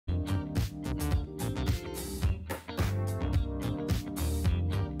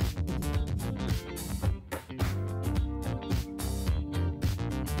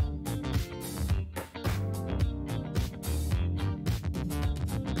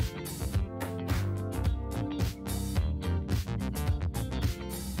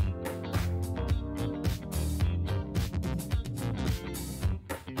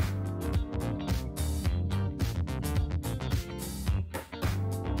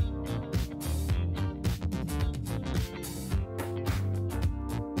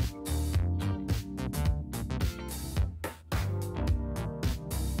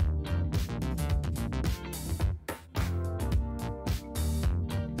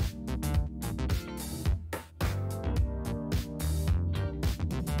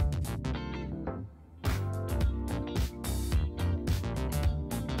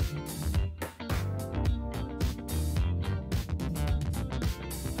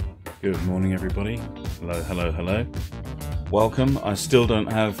Good morning, everybody. Hello, hello, hello. Welcome. I still don't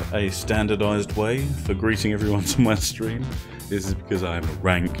have a standardized way for greeting everyone to my stream. This is because I'm a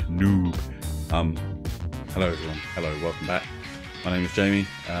rank noob. Hello, everyone. Hello, welcome back. My name is Jamie.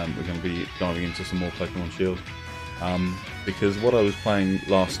 We're going to be diving into some more Pokemon Shield. Because what I was playing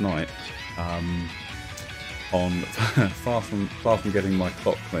last night, on far from getting my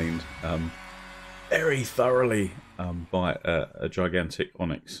clock cleaned, very thoroughly by a gigantic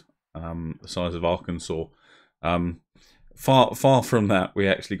Onyx. The size of Arkansas. Far from that, we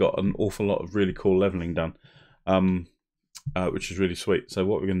actually got an awful lot of really cool leveling done, which is really sweet. So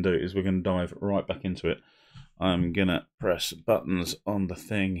what we're going to do is we're going to dive right back into it. I'm going to press buttons on the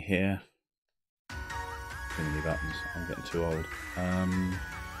thing here. Too many buttons. I'm getting too old.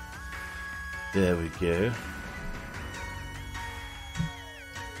 There we go.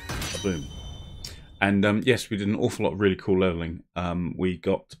 Boom. And yes, we did an awful lot of really cool leveling. We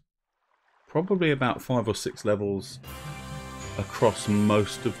got probably about 5 or 6 levels across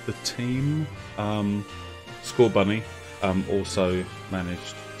most of the team. Scorbunny also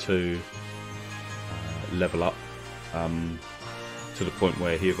managed to level up to the point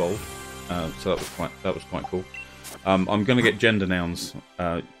where he evolved. So that was quite cool. I'm going to get gender nouns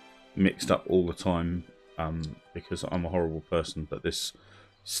mixed up all the time because I'm a horrible person. But this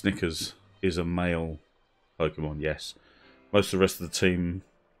Snickers is a male Pokemon. Yes, most of the rest of the team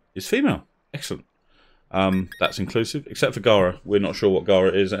is female. Excellent. That's inclusive, except for Gara. We're not sure what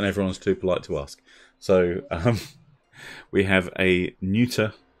Gara is, and everyone's too polite to ask. So we have a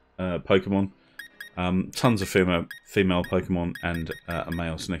neuter Pokemon, tons of female Pokemon, and a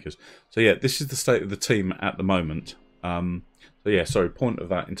male Snickers. So yeah, this is the state of the team at the moment. So yeah, sorry. Point of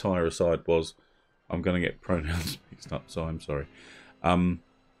that entire aside was I'm going to get pronouns mixed up, so I'm sorry.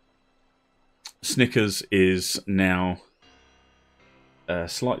 Snickers is now a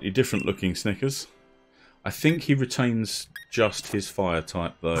slightly different looking Snickers. I think he retains just his fire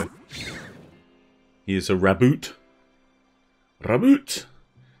type though. He is a Raboot. Raboot!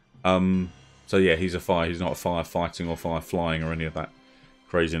 So yeah, he's a fire. He's not a fire fighting or fire flying or any of that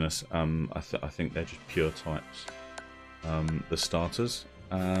craziness. I think they're just pure types. The starters.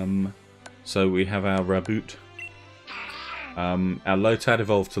 So we have our Raboot. Our Lotad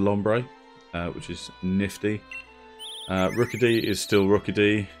evolved to Lombre, which is nifty. Rookidee is still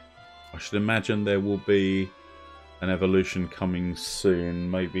Rookidee. I should imagine there will be an evolution coming soon,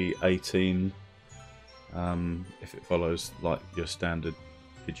 maybe 18, if it follows like your standard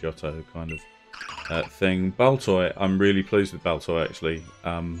Pidgeotto kind of thing. Baltoy, I'm really pleased with Baltoy actually.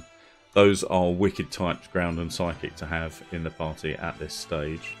 Those are wicked types, ground and psychic, to have in the party at this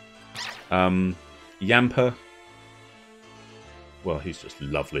stage. Yamper, well, he's just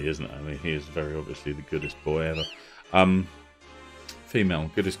lovely, isn't it? I mean, he is very obviously the goodest boy ever. Female,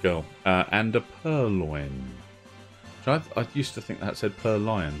 goodest girl, and a Purloin. I used to think that said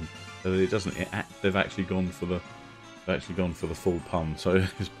Purlion, but it doesn't. They've actually gone for the full pun, so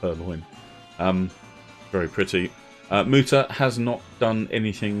it's Purloin. Very pretty. Muta has not done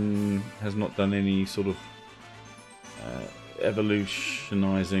anything. Has not done any sort of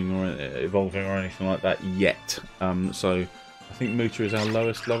evolutionizing or evolving or anything like that yet. So I think Muta is our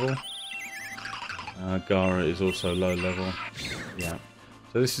lowest level. Gara is also low level. Yeah.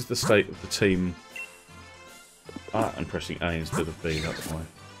 So this is the state of the team. I'm pressing A instead of B, that's why.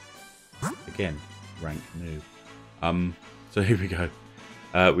 Again, rank noob. So here we go.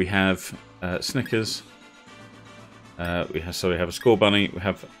 We have Snickers. We have a Scorbunny. We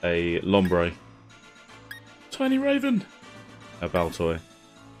have a Lombre. Tiny Raven. A Baltoy.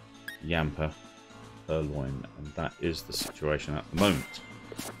 Yamper. Purloin. And that is the situation at the moment.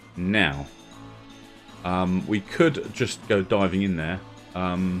 Now, we could just go diving in there,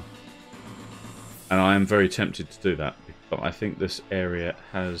 and I am very tempted to do that, but I think this area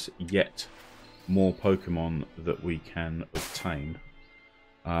has yet more Pokemon that we can obtain.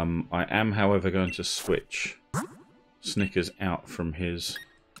 I am, however, going to switch Snickers out from his...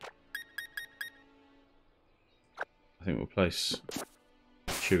 I think we'll place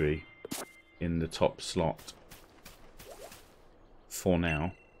Chewy in the top slot for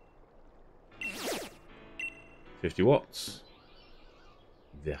now. 50 watts.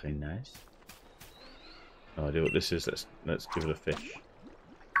 Very nice. No idea what this is. Let's give it a fish.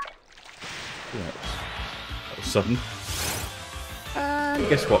 Yeah, that was sudden. And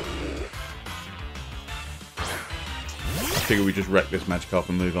guess what? I figure we just wreck this Magikarp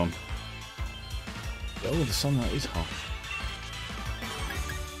and move on. Oh, the sunlight is harsh.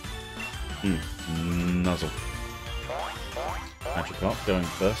 Nuzzle. Magikarp going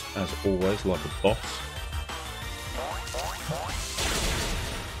first, as always, like a boss.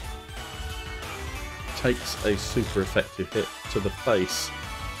 takes a super effective hit to the face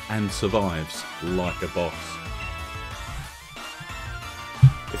and survives like a boss.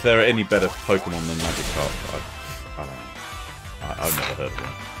 If there are any better Pokemon than Magikarp, I don't know. I've never heard of one.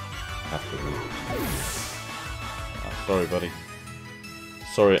 I have to admit. Sorry, buddy.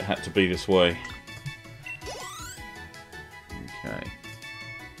 Sorry it had to be this way. Okay.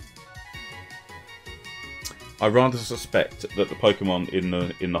 I rather suspect that the Pokemon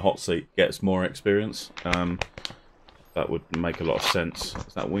in the hot seat gets more experience. That would make a lot of sense.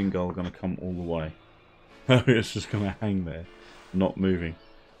 Is that Wingull going to come all the way? No, it's just going to hang there, not moving.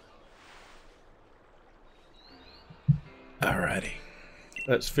 Alrighty.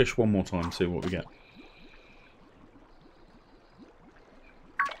 Let's fish one more time and see what we get.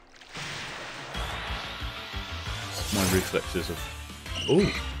 My reflexes of...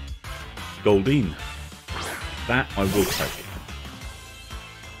 Ooh! Goldeen. That I will take.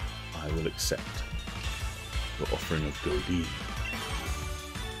 I will accept your offering of Goldeen.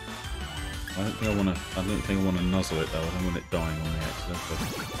 I don't think I want to nuzzle it though. I don't want it dying on the accident.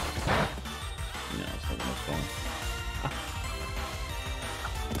 No, it's not going to die.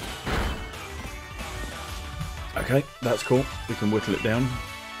 Okay, that's cool. We can whittle it down.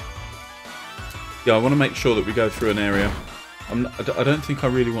 Yeah, I want to make sure that we go through an area. I don't think I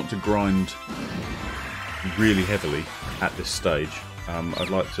really want to grind really heavily at this stage. I'd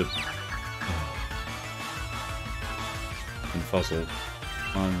like to fuzzle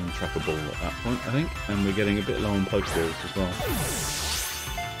and trap a ball at that point, I think. And we're getting a bit low on Pokeballs as well.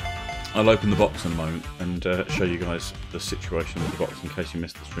 I'll open the box in a moment and show you guys the situation with the box in case you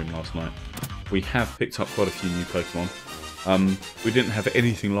missed the stream last night. We have picked up quite a few new Pokemon. We didn't have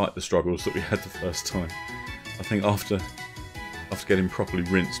anything like the struggles that we had the first time. I think after getting properly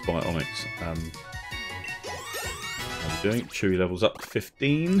rinsed by Onyx. How are we doing? Chewy levels up to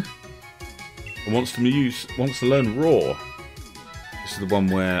 15. And wants to learn Roar. This is the one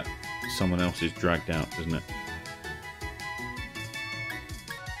where someone else is dragged out, isn't it?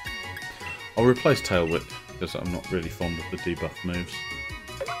 I'll replace Tail Whip because I'm not really fond of the debuff moves.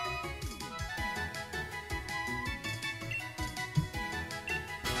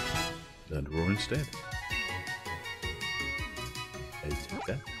 Learn to Roar instead.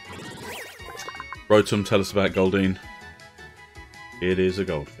 Rotom, tell us about Goldeen. It is a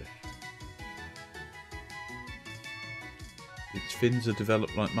goldfish. Its fins are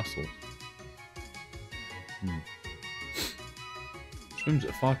developed like muscles. Swims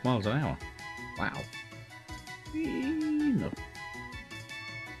at 5 miles an hour. Wow. No.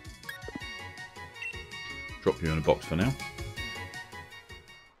 Drop you in a box for now.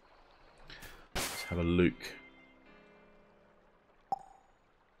 Let's have a look.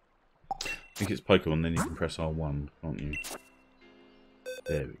 I think it's Pokemon, then you can press R1, can't you?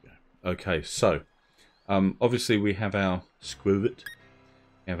 There we go. Okay, so obviously we have our Squirtle,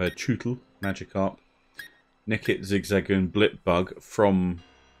 we have our Chootle, Magikarp, Nickit, Zigzagoon, Blipbug from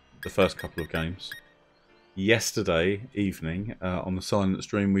the first couple of games. Yesterday evening, on the silent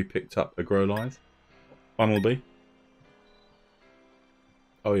stream, we picked up a Growlithe, Bunnelby.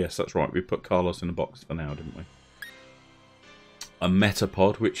 Oh yes, that's right, we put Carlos in a box for now, didn't we? A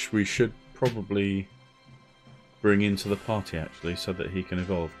Metapod, which we should probably bring into the party actually so that he can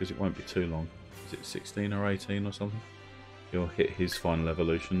evolve because it won't be too long. Is it 16 or 18 or something? He'll hit his final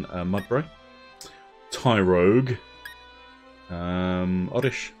evolution. Mudbray, Tyrogue,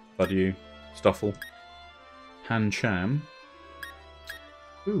 Oddish, Buddew, Stufful, Pancham.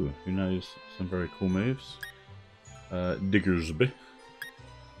 Ooh, who knows some very cool moves. Diggersby,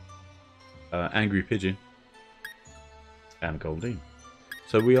 Angry Pigeon, and Goldeen.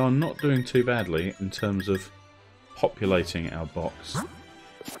 So we are not doing too badly in terms of populating our box.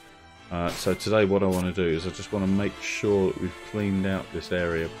 So today what I want to do is I just want to make sure that we've cleaned out this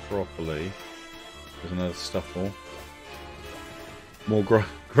area properly. There's another Stufful. More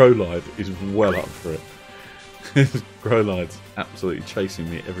Growlithe is well up for it. Growlithe's absolutely chasing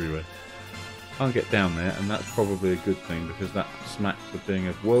me everywhere. Can't get down there, and that's probably a good thing because that smacks of being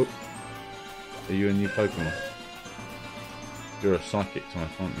a... Whoa! Are you a new Pokemon? You're a psychic type,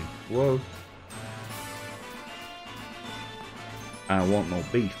 aren't you? Whoa! I want no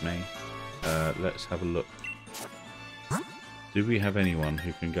beef, mate. Let's have a look. Do we have anyone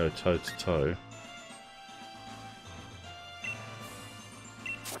who can go toe to toe?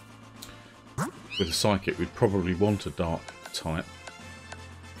 With a psychic, we'd probably want a dark type.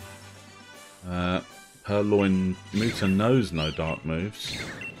 Purloin Muta knows no dark moves.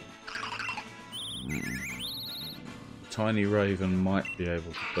 Tiny Raven might be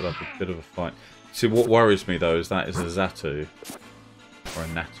able to put up a bit of a fight. See, what worries me though is that is a Xatu. Or a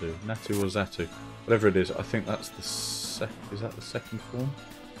Natu. Natu or Zatu. Whatever it is, I think that's the is that the second form?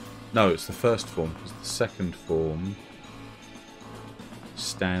 No, it's the first form, because the second form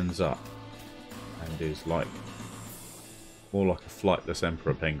stands up and is like more like a flightless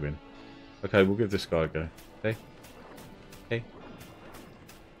emperor penguin. Okay, we'll give this guy a go. Hey. Hey.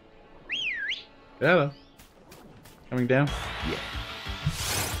 Hello. Coming down? Yeah.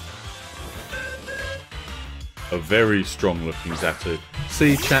 A very strong looking Zatu.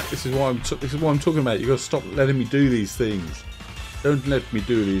 See, chat, this is what I'm talking about. You got to stop letting me do these things. Don't let me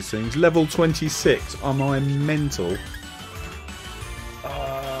do these things. Level 26. Am I mental?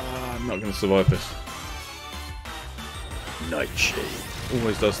 I'm not going to survive this. Nightshade.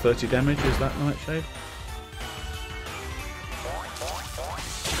 Always does 30 damage. Is that Nightshade?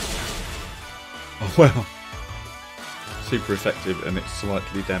 Oh well. Super effective, and it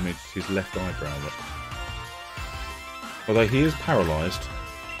slightly damaged his left eyebrow. Although he is paralysed.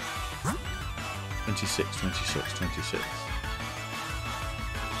 26, 26, 26.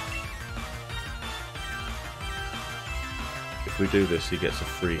 If we do this, he gets a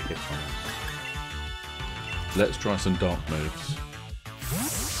free hit on us. Let's try some dark moves.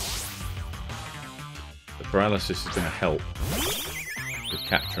 The paralysis is going to help with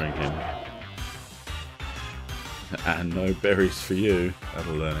capturing him. And no berries for you.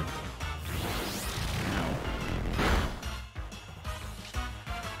 That'll learn him.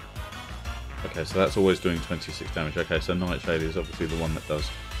 Okay, so that's always doing 26 damage. Okay, so Nightshade is obviously the one that does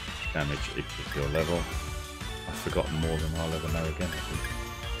damage equal to your level. I've forgotten more than I'll ever know again, I think,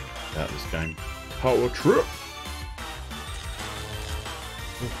 about this game. Power Trip!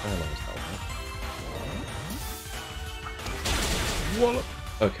 Oh, paralysed that one. Wallop!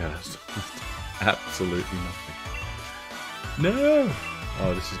 Okay, that's absolutely nothing. No!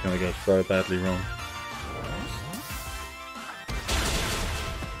 Oh, this is going to go so badly wrong.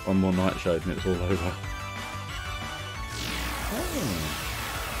 One more Nightshade and it's all over. Oh.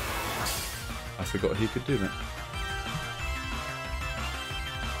 I forgot he could do that.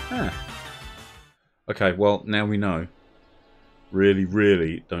 Ah. Okay, well, now we know. Really,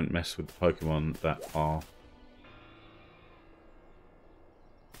 really don't mess with the Pokemon that are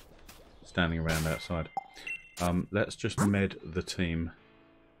standing around outside. Let's just med the team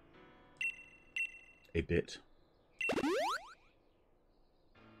a bit.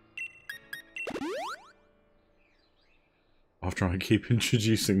 After I keep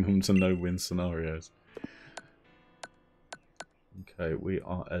introducing them to no-win scenarios. Okay, we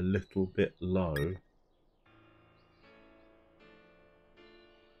are a little bit low.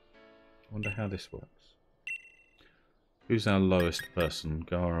 I wonder how this works. Who's our lowest person,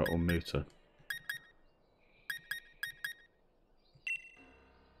 Gara or Muta?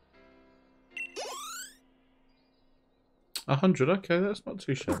 A 100, okay, that's not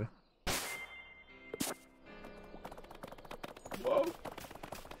too shabby. Whoa!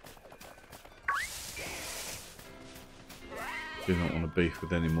 Do not want to beef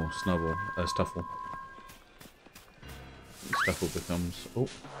with any more Stufful. Stufful becomes... Oh,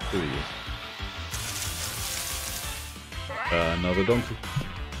 who are you? Another donkey.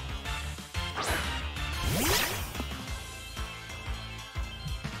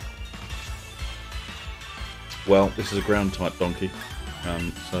 Well, this is a ground type donkey,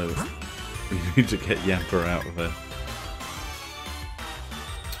 so we need to get Yamper out of there.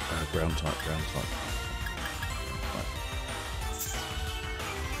 Ground type.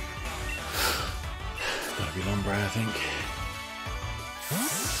 Gotta be Lombre, I think.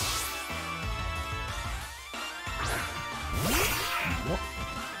 What?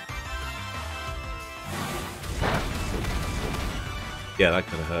 Yeah, that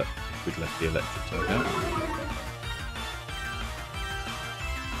could have hurt if we'd left the electric toad out.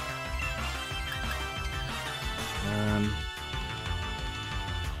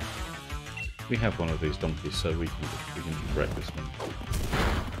 We have one of these donkeys, so we can just wreck this one.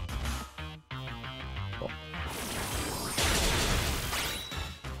 Oh.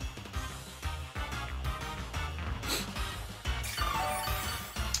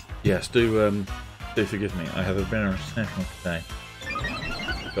 Yes, do forgive me. I have a very session today.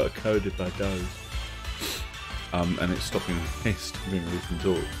 Got it coded by Doze, and it's stopping me from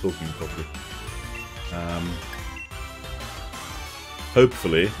talking properly.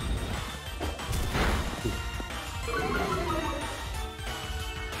 Hopefully.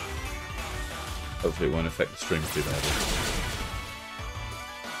 Hopefully it won't affect the stream too badly.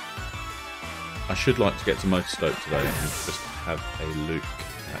 I should like to get to Motostoke today and just have a look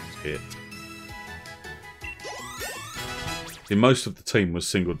at it. See, most of the team was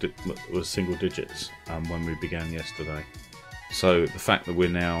single digits when we began yesterday. So the fact that we're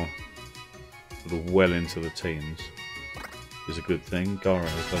now sort of well into the teens is a good thing. Gara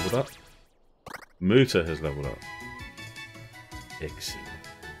has leveled up. Muta has leveled up. Excellent.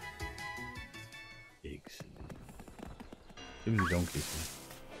 Excellent. Too many donkeys here.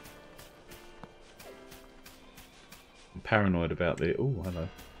 I'm paranoid about the... Oh, hello.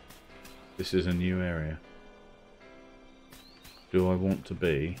 This is a new area. Do I want to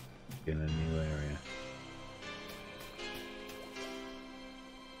be in a new area?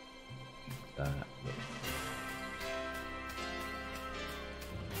 That looks...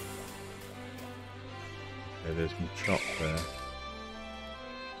 Okay, there's my chop there.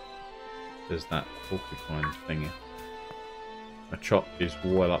 There's that porcupine thingy. My chop is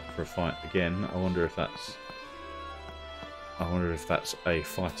well up for a fight again. I wonder if that's a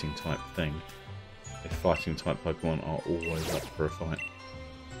fighting type thing. If fighting type Pokemon are always up for a fight.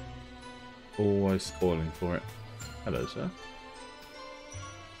 Always spoiling for it. Hello, sir.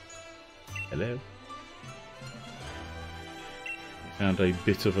 Hello. Found a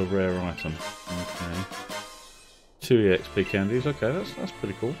bit of a rare item. Okay. 2 EXP candies. Okay, that's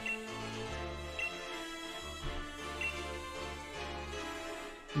pretty cool.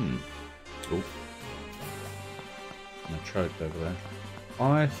 Cool. And a Trogue over there.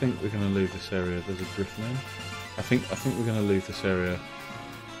 I think we're going to leave this area. There's a Griffin. I think we're going to leave this area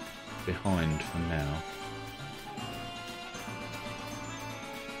behind for now.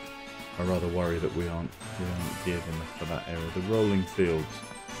 I rather worry that we aren't geared enough for that area. The rolling fields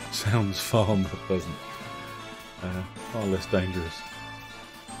sounds far more pleasant, far less dangerous.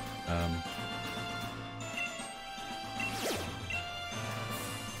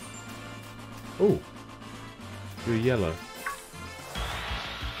 Oh, you're yellow.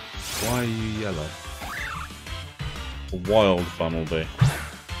 Why are you yellow? A wild Bunnelby.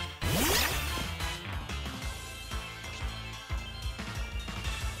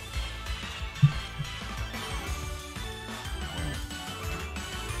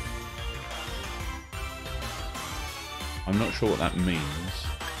 I'm not sure what that means.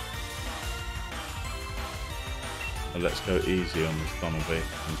 But let's go easy on this Bunnelby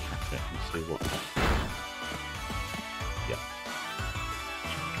and catch it and see what... Yeah.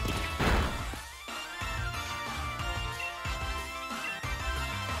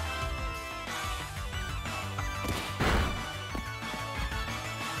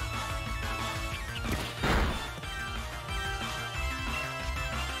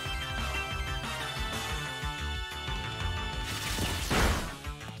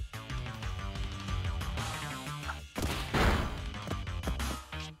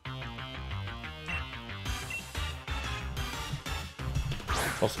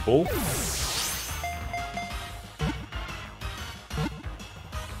 Possible.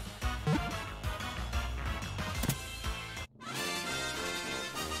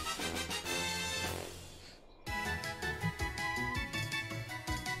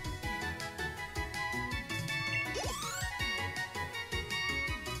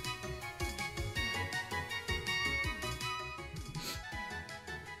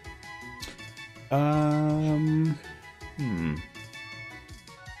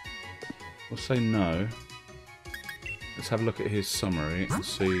 We'll say no. Let's have a look at his summary and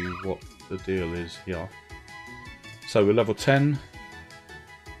see what the deal is here. So we're level 10.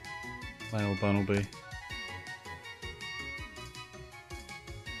 Male Bunnelby.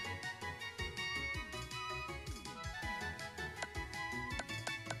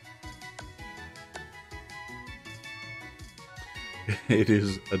 It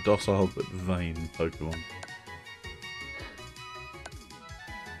is a docile but vain Pokemon.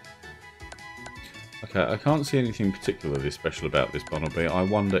 Okay, I can't see anything particularly special about this Bunnelby. I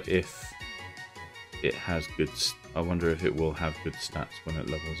wonder if it has good... I wonder if it will have good stats when it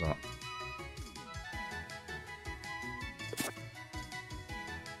levels up.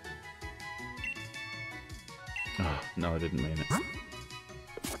 Oh, no, I didn't mean it.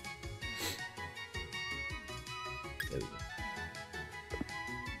 There we go.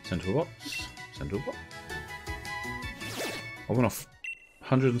 Central box. Central box. I went off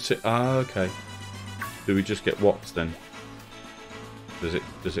 106... Ah, okay. Do we just get Wops then? Does it...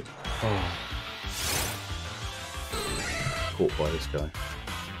 Oh. Caught by this guy.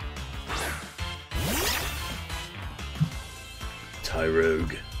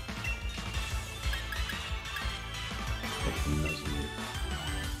 Tyrogue.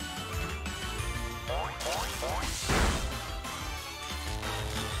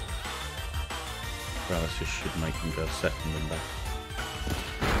 Paralysis should make him go second and back.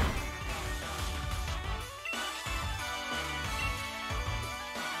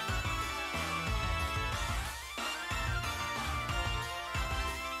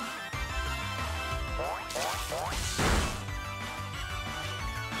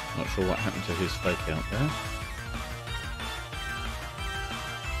 Not sure what happened to his fake out there.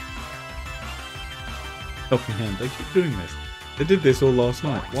 Helping hand. They keep doing this. They did this all last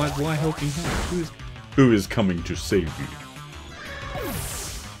night. Why helping hand? Who is coming to save you?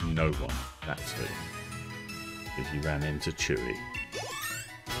 No one. That's who. Because you ran into Chewy.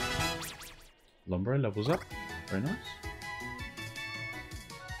 Lumbre levels up. Very nice.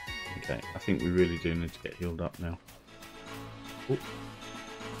 Okay, I think we really do need to get healed up now. Oh.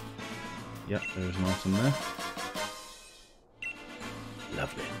 Yep, there's an item there.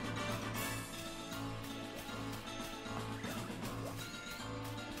 Lovely.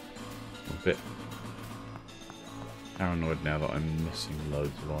 I'm a bit paranoid now that I'm missing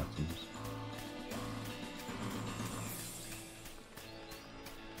loads of items.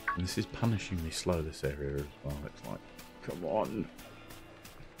 And this is punishing me slow, this area as well. It's like, come on.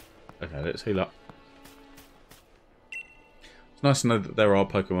 Okay, let's heal up. It's nice to know that there are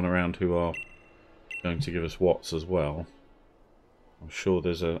Pokemon around who are going to give us Watts as well. I'm sure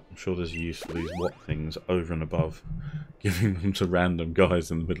there's a use for these Watt things over and above giving them to random guys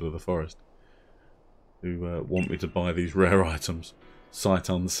in the middle of the forest who want me to buy these rare items, sight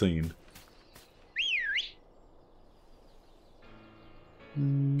unseen.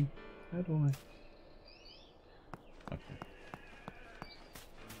 How do I? Okay.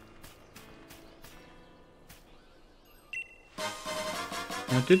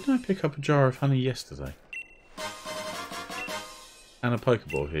 Now, didn't I pick up a jar of honey yesterday? And a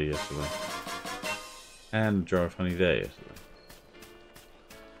Pokeball here yesterday. And a jar of honey there yesterday.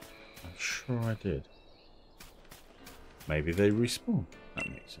 I'm sure I did. Maybe they respawn. That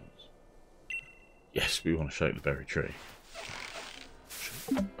makes sense. Yes, we want to shake the berry tree.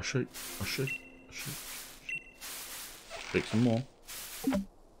 I shake. Shake some more.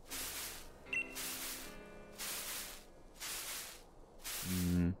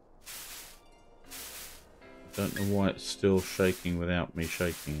 Don't know why it's still shaking without me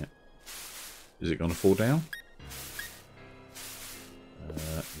shaking it. Is it going to fall down? No.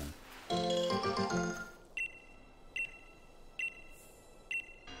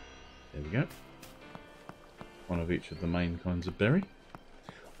 There we go. One of each of the main kinds of berry.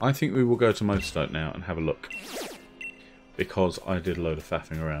 I think we will go to Motostoke now and have a look. Because I did a load of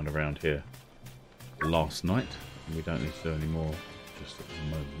faffing around here last night. And we don't need to do any more just at the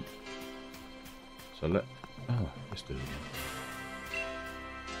moment. So let's do it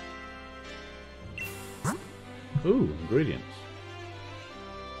again. Ooh, ingredients.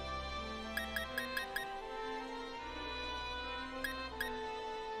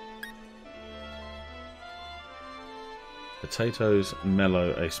 Potatoes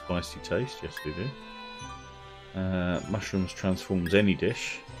mellow a spicy taste. Yes, we do. Mushrooms transforms any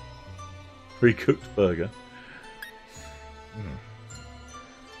dish. Pre-cooked burger.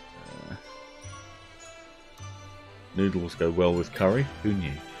 Noodles go well with curry. Who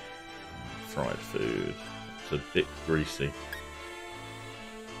knew? Fried food. It's a bit greasy.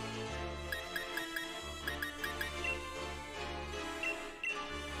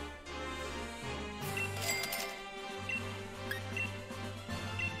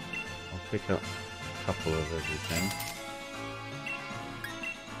 I'll pick up a couple of everything.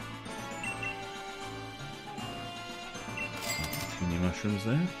 Mini mushrooms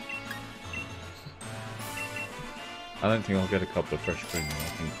there. I don't think I'll get a couple of fresh cream. I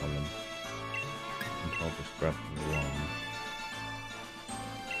think I'll just grab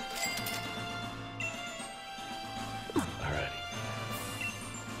one. Alrighty.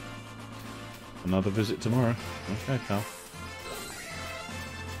 Another visit tomorrow. Okay, pal.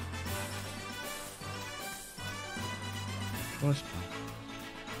 Choice, pal.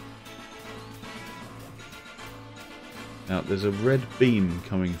 Now, there's a red beam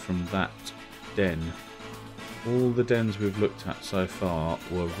coming from that den. All the dens we've looked at so far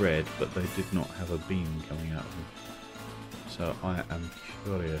were red, but they did not have a beam coming out of them. So I am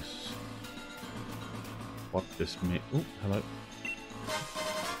curious what this means. Oh, hello.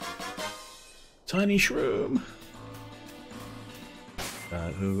 Tiny shroom!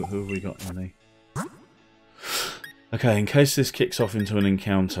 Who have we got in the... Okay, in case this kicks off into an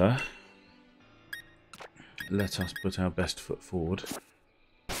encounter, let us put our best foot forward.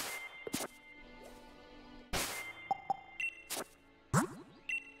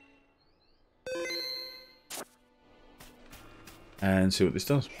 And see what this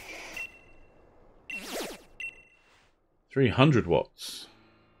does. 300 watts.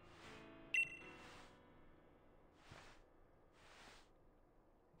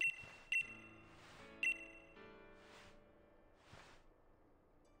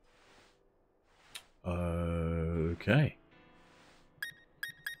 Okay.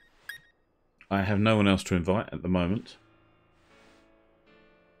 I have no one else to invite at the moment.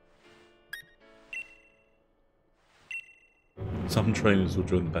 Some trainers will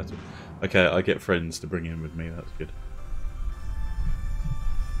join the battle. Okay, I get friends to bring in with me, that's good.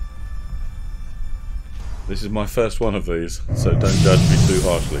 This is my first one of these, so don't judge me too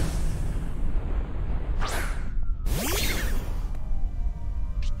harshly.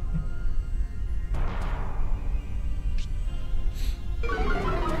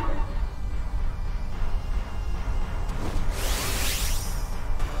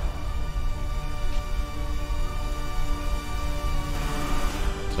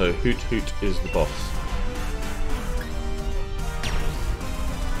 So Hoot Hoot is the boss.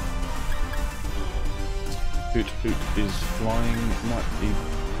 Hoot Hoot is flying, might be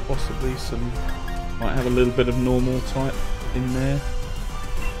possibly some, might have a little bit of normal type in there.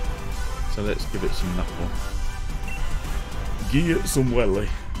 So let's give it some knuckle. Give it some welly.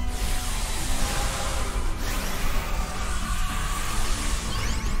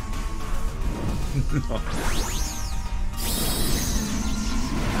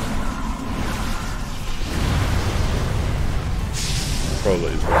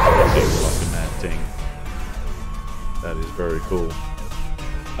 Controller is working like a mad thing. That is very cool.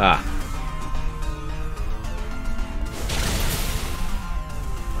 Ah.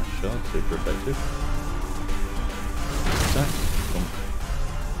 Nice shot, super effective. That.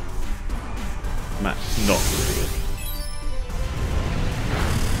 Match not really good.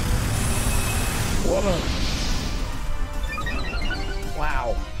 What a... Wow.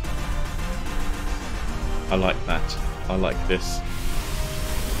 I like that. I like this.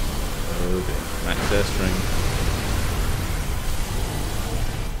 Oh dear. Max airstream.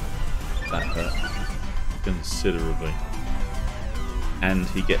 That hurt considerably. And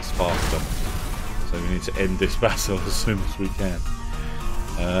he gets faster. So we need to end this battle as soon as we can.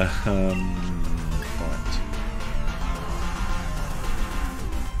 Right.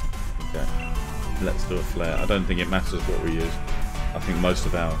 Okay. Let's do a flare. I don't think it matters what we use. I think most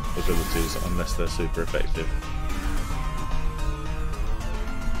of our abilities, unless they're super effective.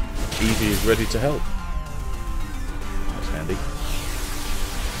 Eevee is ready to help. That's handy.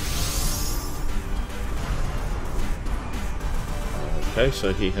 Okay,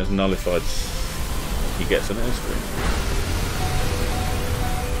 so he has nullified. He gets an airstream.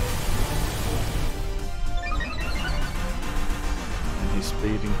 And his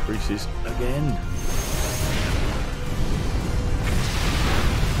speed increases again.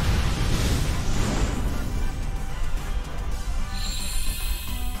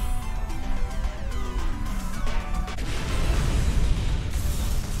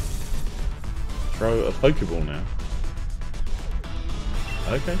 Throw a Pokeball now.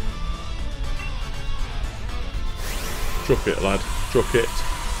 Okay. Chuck it, lad. Chuck it.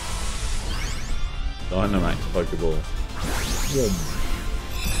 Dynamax Pokeball.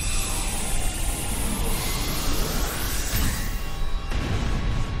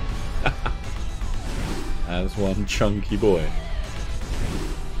 As one chunky boy.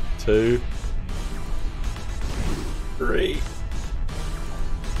 2, 3.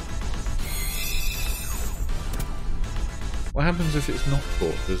 What happens if it's not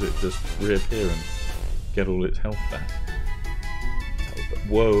caught? Does it just reappear and get all its health back?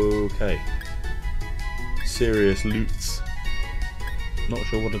 Whoa, okay. Serious loots. Not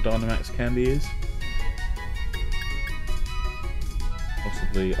sure what a Dynamax candy is.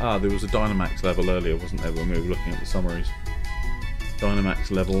 Possibly... Ah, there was a Dynamax level earlier, wasn't there, when we were looking at the summaries.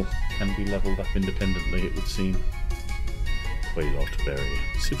 Dynamax level can be leveled up independently, it would seem. Quailot Berry,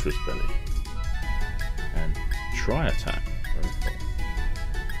 Citrus Belly, and Tri Attack. Very cool.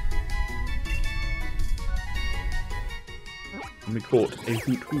 And we caught a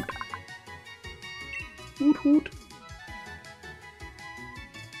Hoot Hoot. Hoot Hoot.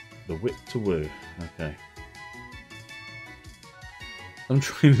 The Whip to Woo. Okay. Some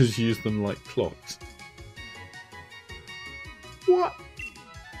trainers use them like clocks. What?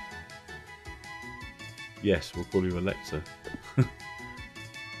 Yes, we'll call you Alexa.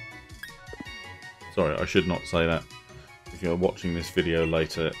 Sorry, I should not say that. If you're watching this video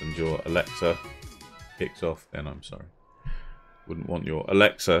later and your Alexa kicks off, then I'm sorry. Wouldn't want your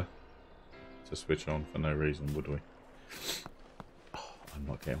Alexa to switch on for no reason, would we? Oh, I'm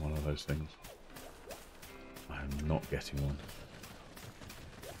not getting one of those things. I'm not getting one.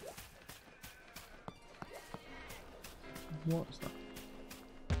 What's that?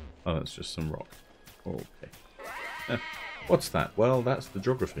 Oh, that's just some rock. Okay. What's that? Well, that's the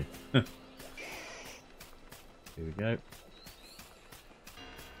geography. Here we go.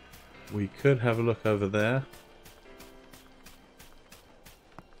 We could have a look over there.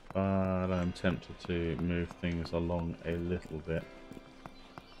 But but I'm tempted to move things along a little bit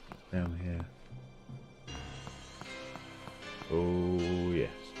down here. Oh yes,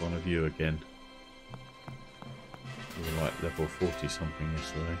 one of you again. You were like level 40 something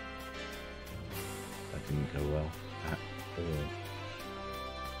yesterday. That didn't go well at all.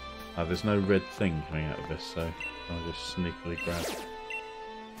 Oh, there's no red thing coming out of this, so I'll just sneakily grab.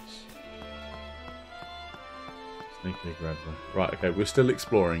 Sneakily grab them. Right, okay, we're still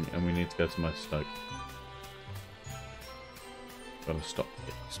exploring and we need to go to Motostoke. Gotta stop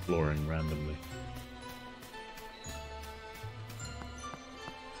exploring randomly.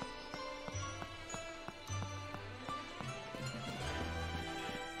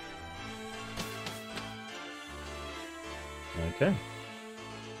 Okay.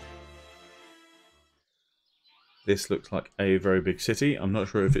 This looks like a very big city. I'm not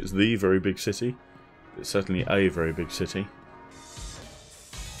sure if it's the very big city. It's certainly a very big city.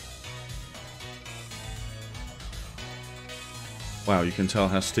 Wow, you can tell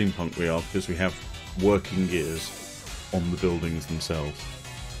how steampunk we are because we have working gears on the buildings themselves.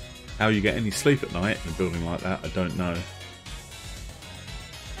 How you get any sleep at night in a building like that, I don't know.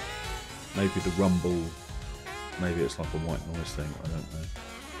 Maybe the rumble, maybe it's like a white noise thing, I don't know.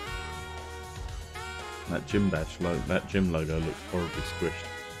 That gym badge, that gym logo looks horribly squished.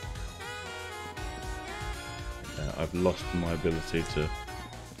 I've lost my ability to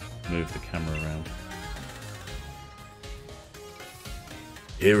move the camera around.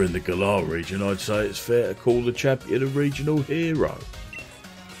 Here in the Galar region, I'd say it's fair to call the champion a regional hero.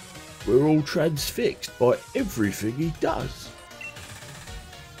 We're all transfixed by everything he does.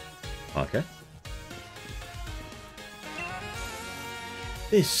 Okay.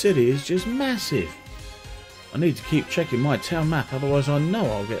 This city is just massive. I need to keep checking my town map, otherwise I know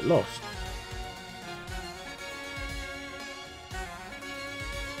I'll get lost.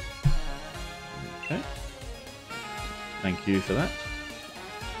 Okay. Thank you for that.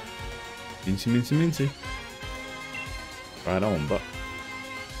 Minty, minty, minty. Right on, but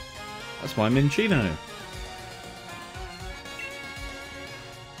that's my Minchino.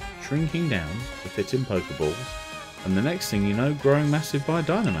 Shrinking down to fit in Pokeballs, and the next thing you know, growing massive by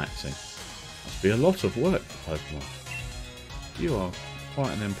Dynamaxing. Must be a lot of work for Pokemon. You are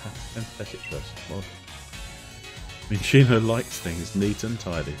quite an empathetic person. Well, Minchino likes things neat and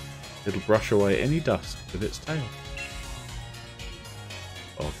tidy. It'll brush away any dust with its tail.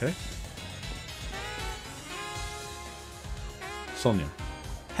 Okay. Sonia.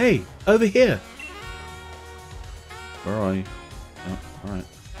 Hey, over here! Where are you? Oh, alright.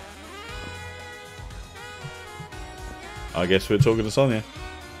 I guess we're talking to Sonia.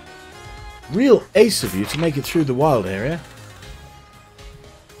 Real ace of you to make it through the wild area.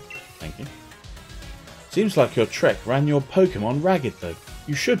 Thank you. Seems like your trek ran your Pokemon ragged though.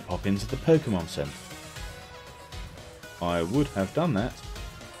 You should pop into the Pokemon Center. I would have done that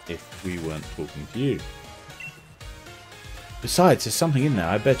if we weren't talking to you. Besides, there's something in there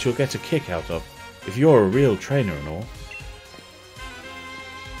I bet you'll get a kick out of, if you're a real trainer and all.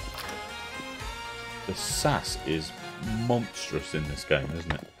 The sass is monstrous in this game,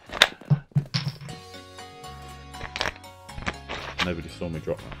 isn't it? Nobody saw me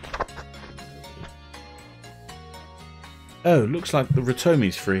drop that. Oh, looks like the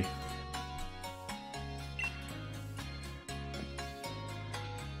Ratomi's free.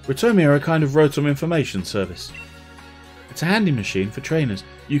 Ratomi are a kind of Rotom information service. It's a handy machine for trainers.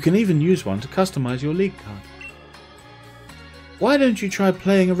 You can even use one to customize your league card. Why don't you try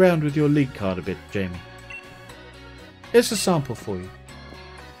playing around with your league card a bit, Jamie? Here's a sample for you.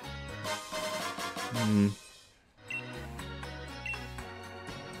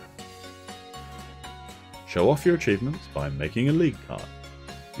 Show off your achievements by making a league card.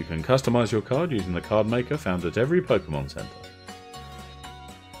 You can customize your card using the card maker found at every Pokemon Center.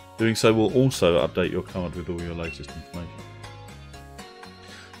 Doing so will also update your card with all your latest information.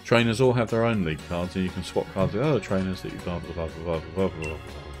 Trainers all have their own league cards, and you can swap cards with other trainers that you blah blah blah blah blah blah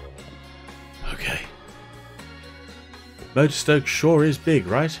blah. Okay. Motostoke sure is big,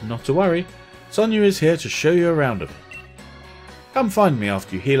 right? Not to worry. Sonia is here to show you around a bit. Come find me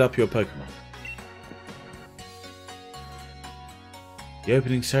after you heal up your Pokemon. The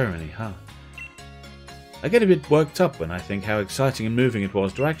opening ceremony, huh? I get a bit worked up when I think how exciting and moving it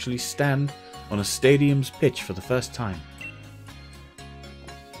was to actually stand on a stadium's pitch for the first time.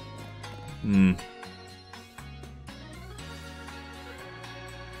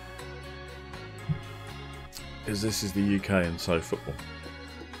 Because this is the UK and so football.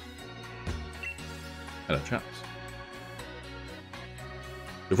 Hello chaps.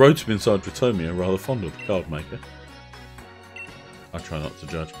 The Rotom inside Ratomi are rather fond of the card maker. I try not to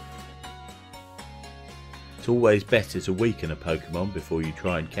judge. It's always better to weaken a Pokemon before you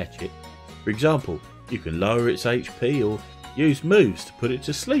try and catch it. For example, you can lower its HP or use moves to put it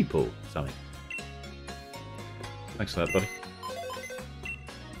to sleep or something. Thanks for that, buddy.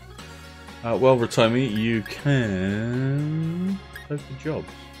 Well, Ratomi, you can poke the jobs.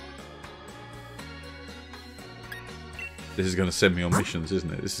 This is going to send me on missions,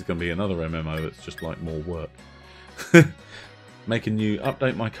 isn't it? This is going to be another MMO that's just like more work. Make a new...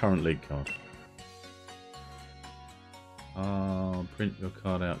 Update my current league card. Print your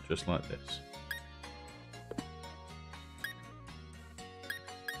card out just like this.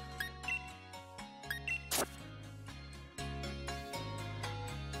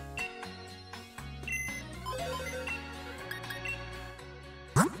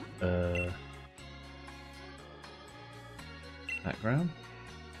 Background.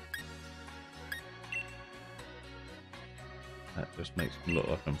 That just makes me look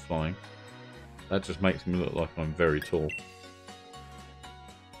like I'm flying. That just makes me look like I'm very tall.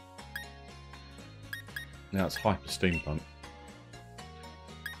 Now it's hyper steampunk.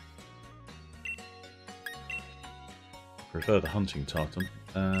 Prefer the hunting tartan.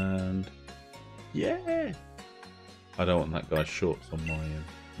 And yeah, I don't want that guy's shorts on my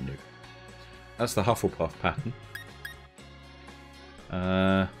no. That's the Hufflepuff pattern.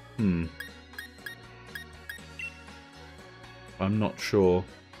 I'm not sure.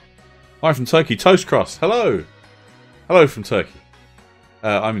 Hi from Turkey, Toast Crust. Hello, hello from Turkey.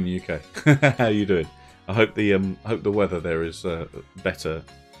 I'm in the UK. How are you doing? I hope the weather there is better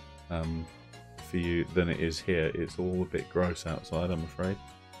for you than it is here. It's all a bit gross outside, I'm afraid.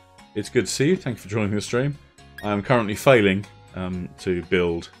 It's good to see you. Thank you for joining the stream. I am currently failing to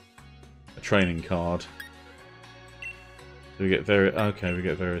build a training card. So we get we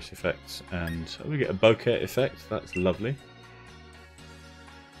get various effects, and we get a bokeh effect. That's lovely.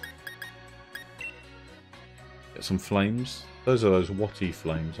 Get some flames. Those are those watty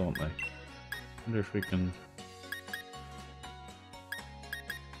flames, aren't they? Wonder if we can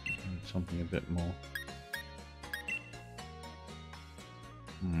do something a bit more.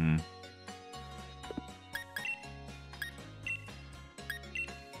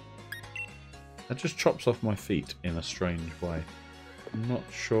 That just chops off my feet in a strange way. I'm not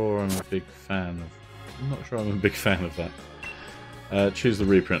sure I'm a big fan of that. Choose the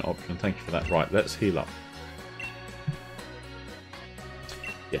reprint option. Thank you for that. Right, let's heal up.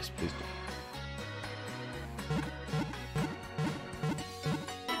 Yes, please do.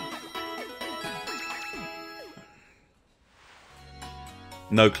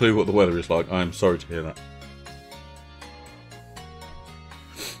 No clue what the weather is like. I am sorry to hear that.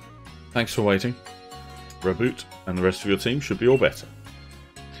 Thanks for waiting. Reboot and the rest of your team should be all better.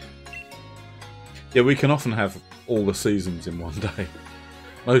 Yeah, we can often have all the seasons in one day.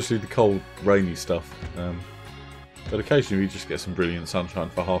 Mostly the cold, rainy stuff. But occasionally we just get some brilliant sunshine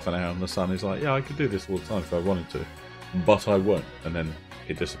for half an hour and the sun is like, yeah, I could do this all the time if I wanted to. But I won't. And then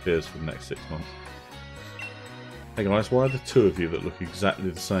it disappears for the next 6 months. Hey guys, why are the two of you that look exactly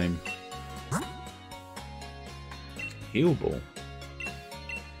the same? Heal ball.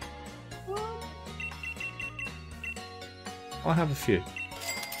 I have a few.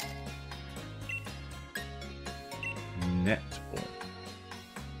 Netball.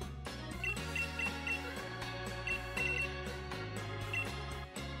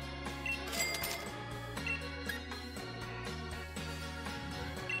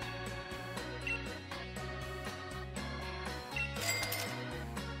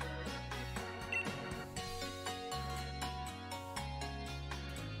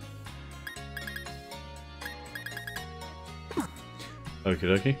 Okie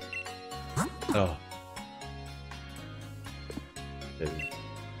dokie. Oh.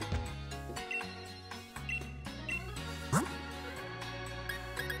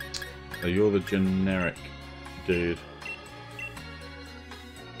 So you're the generic dude.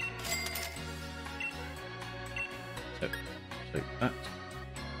 Take that.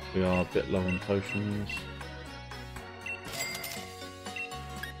 We are a bit low on potions.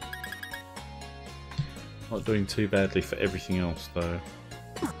 Not doing too badly for everything else though.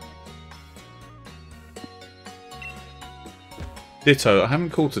 Ditto. I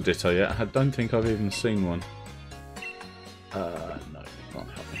haven't caught a Ditto yet. I don't think I've even seen one. No, you can't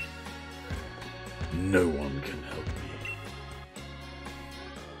help me. No one can help me.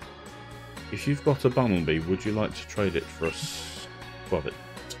 If you've got a Bumblebee, would you like to trade it for a Squabbit?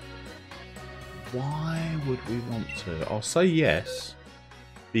 Why would we want to? I'll say yes,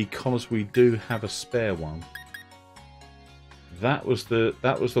 because we do have a spare one. That was the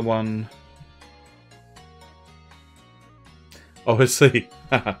one. Oh, I see.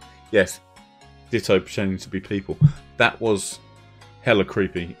 Yes. Ditto pretending to be people. That was hella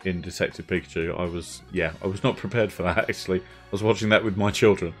creepy in Detective Pikachu. I was not prepared for that, actually. I was watching that with my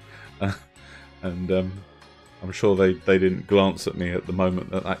children. And I'm sure they didn't glance at me at the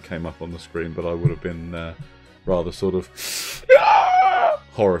moment that came up on the screen, but I would have been rather sort of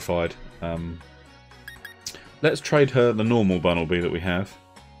horrified. Let's trade her the normal Bunnelby that we have.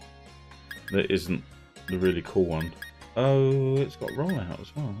 That isn't the really cool one. Oh, it's got rollout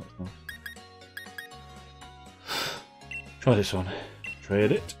as well. That's nice. Try this one.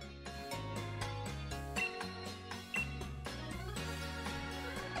 Trade it.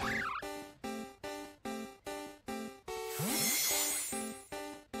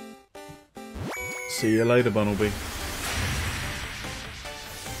 See you later, Bunnelby.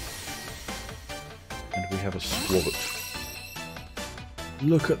 And we have a Squabbit.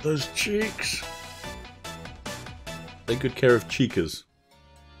 Look at those cheeks. Take good care of Cheekers.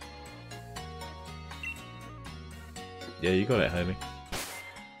 Yeah, you got it, Haley.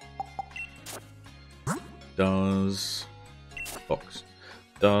 Does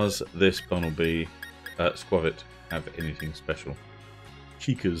this Bunnelby Squabbit have anything special?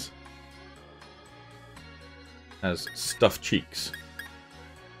 Cheekers has stuffed cheeks.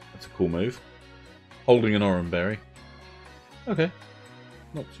 That's a cool move. Holding an orange berry. Okay,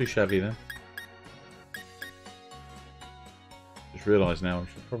 not too shabby then. Just realised now I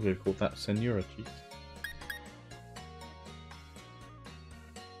should probably have called that Senora Cheeks.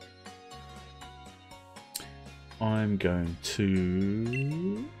 I'm going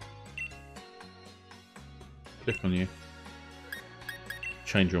to click on you.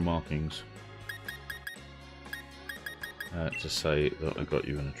 Change your markings. To say that I got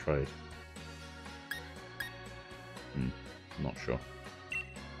you in a trade. Not sure.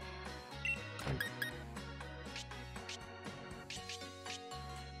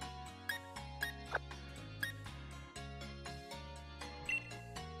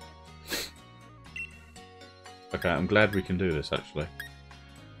 Okay, I'm glad we can do this actually,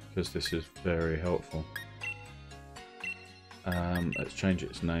 because this is very helpful. Let's change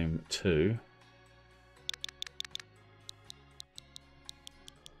its name to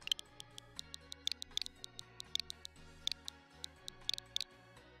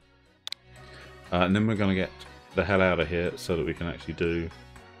and then we're going to get the hell out of here so that we can actually do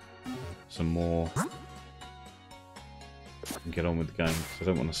some more and get on with the game. So I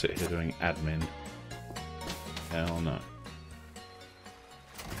don't want to sit here doing admin. Hell no.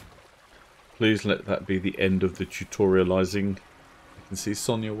 Please let that be the end of the tutorializing. I can see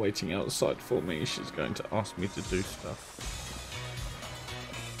Sonia waiting outside for me. She's going to ask me to do stuff.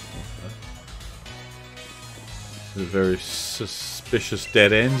 A very suspicious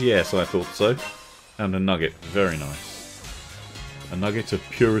dead end. Yes, I thought so. And a nugget. Very nice. A nugget of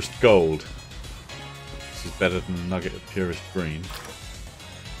purest gold. This is better than a nugget of purest green.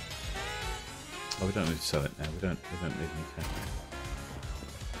 Oh, we don't need to sell it now. We don't need any cash.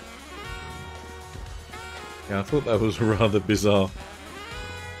 Yeah, I thought that was rather bizarre.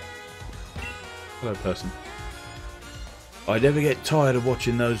 Hello, person. I never get tired of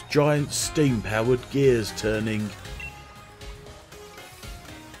watching those giant steam-powered gears turning.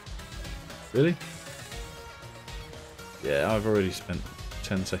 Really? Yeah, I've already spent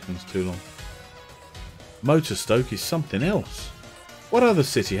 10 seconds too long. Motostoke is something else. What other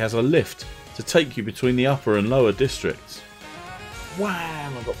city has a lift to take you between the upper and lower districts?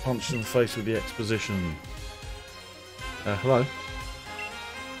 Wham! I got punched in the face with the exposition. Hello?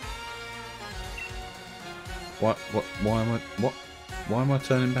 Why am I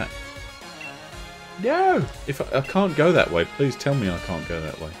turning back? No! If I can't go that way, please tell me I can't go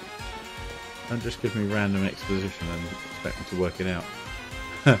that way. Don't just give me random exposition and expect me to work it out.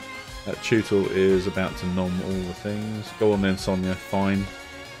 That Tootle is about to nom all the things. Go on then, Sonia. Fine.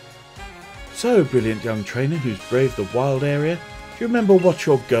 So, brilliant young trainer who's braved the wild area, do you remember what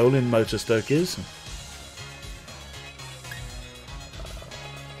your goal in Motostoke is?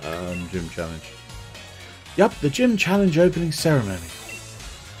 Gym challenge. Yup, the gym challenge opening ceremony.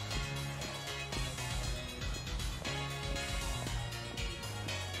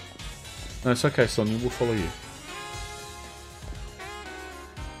 No, it's okay, Sonia. We'll follow you.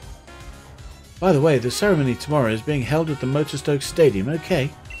 By the way, the ceremony tomorrow is being held at the Motostoke Stadium,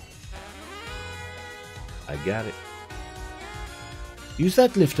 okay? I got it. Use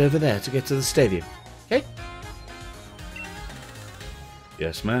that lift over there to get to the stadium, okay?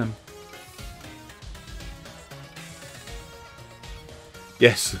 Yes, ma'am.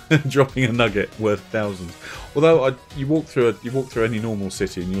 Yes, dropping a nugget worth thousands. Although you walk through any normal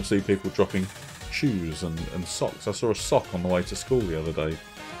city and you'll see people dropping shoes and socks. I saw a sock on the way to school the other day.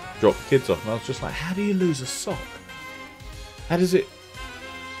 drop the kids off, and I was just like, how do you lose a sock? How does it?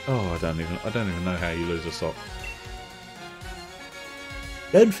 Oh, I don't even know how you lose a sock.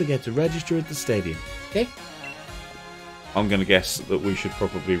 Don't forget to register at the stadium, okay? I'm going to guess that we should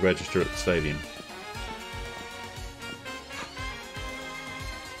probably register at the stadium.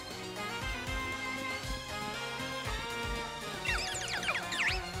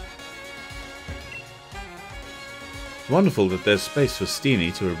 It's wonderful that there's space for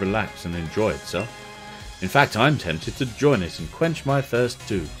Steenie to relax and enjoy itself. In fact, I'm tempted to join it and quench my thirst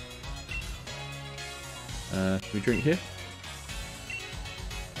too. Can we drink here?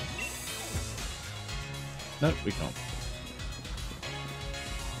 No, we can't.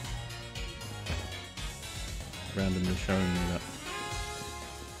 Randomly showing me that.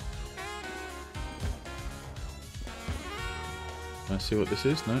 Can I see what this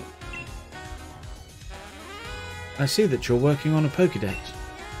is? No. I see that you're working on a Pokédex.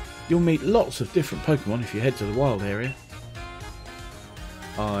 You'll meet lots of different Pokemon if you head to the wild area.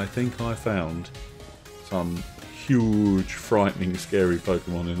 I think I found some huge, frightening, scary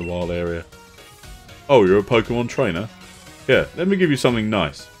Pokemon in the wild area. Oh, you're a Pokemon trainer? Here, let me give you something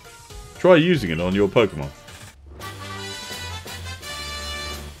nice. Try using it on your Pokemon.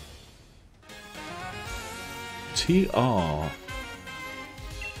 TR.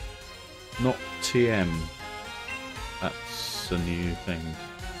 Not TM. That's a new thing.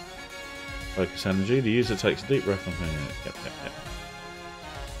 Focus energy. The user takes a deep breath on here. Yep.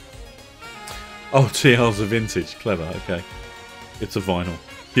 Oh, TR's a vintage. Clever. Okay. It's a vinyl.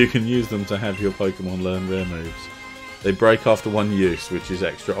 You can use them to have your Pokemon learn rare moves. They break after one use, which is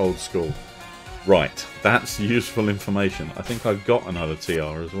extra old school. Right. That's useful information. I think I've got another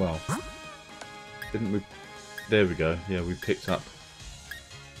TR as well. Didn't we? There we go. Yeah, we picked up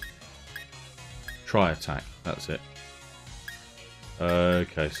Tri Attack. That's it.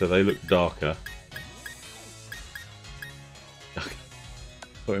 Okay, so they look darker.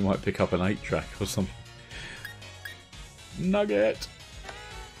 Thought we might pick up an 8-track or something. Nugget!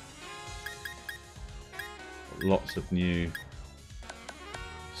 Lots of new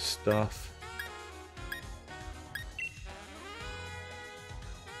stuff.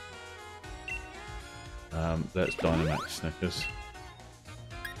 Let's Dynamax Snickers.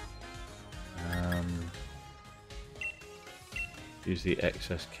 Use the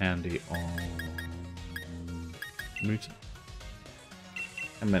excess candy on Muta.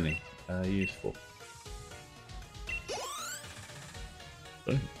 How many? Use 4.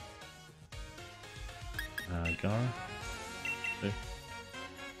 Boom. Gara. 2.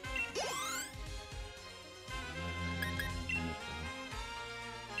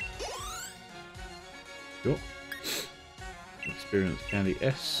 Sure. Experience candy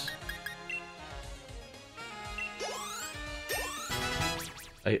S.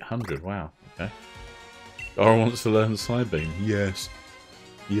 800, wow, okay. Gara wants to learn Psybeam. Yes.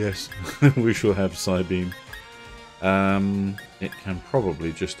 Yes, we shall have Psybeam. It can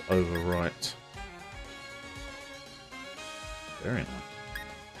probably just overwrite. Very nice.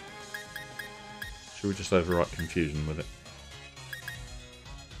 Should we just overwrite Confusion with it?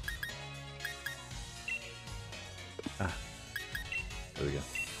 Ah. There we go.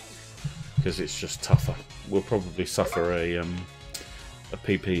 Because it's just tougher. We'll probably suffer a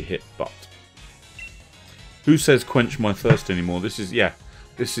PP hit, but who says quench my thirst anymore? This is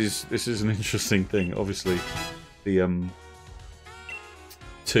this is an interesting thing. Obviously, the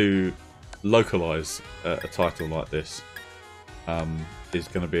to localize a title like this is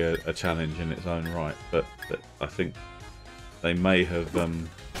going to be a challenge in its own right. But I think they may have.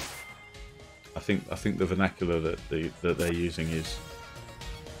 I think the vernacular that they're using is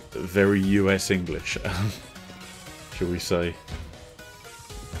very US English, shall we say?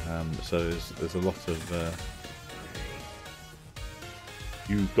 So there's a lot of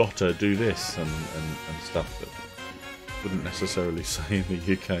you gotta do this and stuff that wouldn't necessarily say in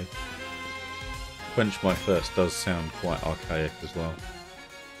the UK. Quench my thirst does sound quite archaic as well.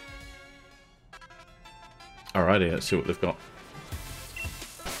 Alrighty, let's see what they've got.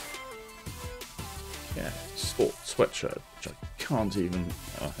 Yeah, sport sweatshirt, which I can't even.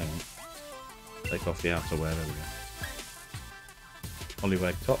 Oh, hang on. Take off the outerwear. There we go.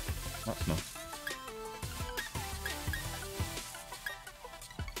 Hollywag top, that's nice.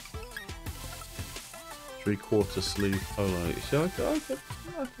 Three-quarter sleeve polo. See, I could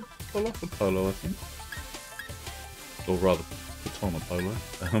pull off a polo, I think. Or rather, put on a polo.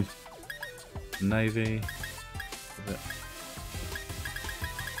 Navy.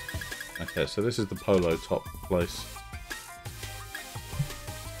 Okay, so this is the polo top place.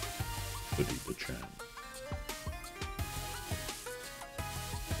 Goody the chan.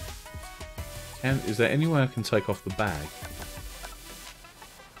 Is there any way I can take off the bag?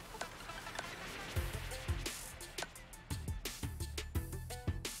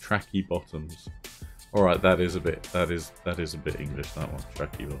 Tracky bottoms. All right, that is a bit English. That one,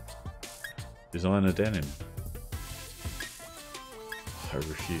 tracky bottoms. Designer denim. I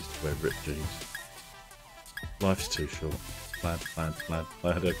refuse to wear ripped jeans. Life's too short. Plaid, plaid, plaid,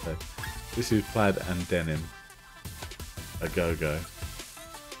 plaid. Okay, this is plaid and denim. A go-go.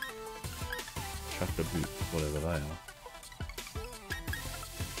 Chukka boots, whatever they are.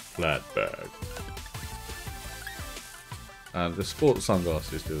 Plaid bag. And the sports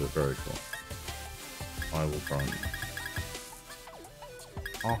sunglasses do look very cool. I will try them.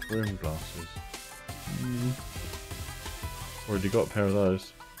 Half rim glasses. Already got a pair of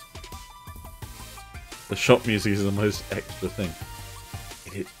those. The shop music is the most extra thing.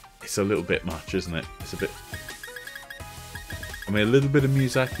 It's a little bit much, isn't it? It's a bit... I mean, a little bit of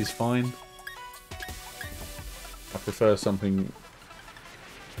music is fine. I prefer something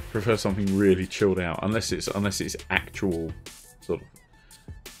really chilled out, unless it's actual sort of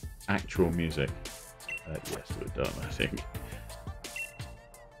actual music. Yes, we're done. I think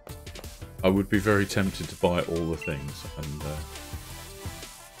I would be very tempted to buy all the things, and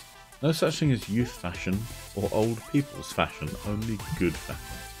no such thing as youth fashion or old people's fashion, only good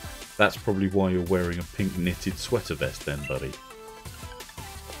fashion. That's probably why you're wearing a pink knitted sweater vest, then, buddy.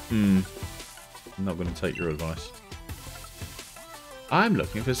 I'm not going to take your advice. I'm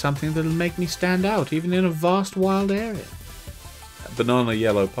looking for something that'll make me stand out, even in a vast wild area. A banana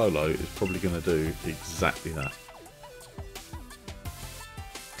yellow polo is probably going to do exactly that.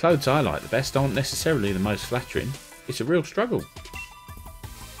 Clothes I like the best aren't necessarily the most flattering. It's a real struggle.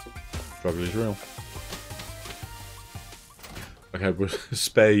 Struggle is real. Okay, we'll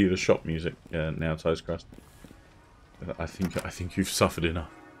spare you the shop music now, Toast Crust. I think you've suffered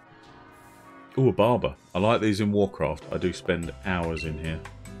enough. Ooh, a barber. I like these in Warcraft. I do spend hours in here.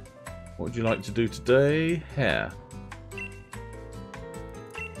 What would you like to do today? Hair.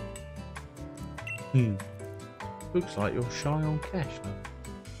 Looks like you're shy on cash now.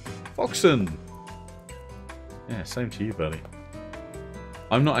 Foxen! Yeah, same to you, buddy.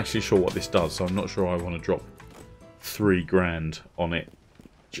 I'm not actually sure what this does, so I'm not sure I want to drop 3 grand on it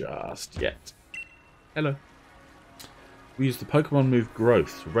just yet. Hello. We use the Pokemon move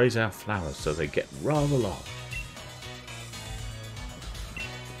Growth to raise our flowers so they get rather large.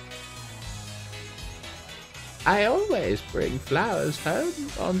 I always bring flowers home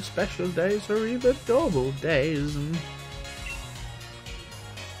on special days or even normal days.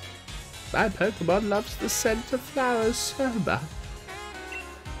 My Pokemon loves the scent of flowers so much.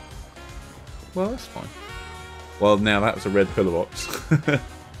 Well, that's fine. Well, now that's a red pillar box.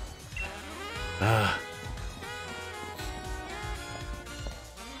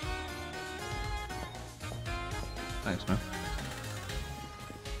 Thanks, man.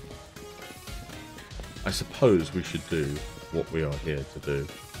 I suppose we should do what we are here to do.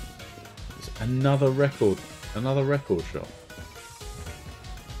 It's another record shop.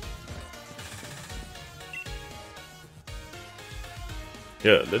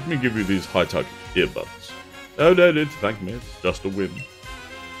 Here, let me give you these high-tech earbuds. Oh, no, don't thank me. It's just a whim.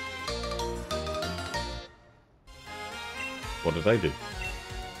 What do they do?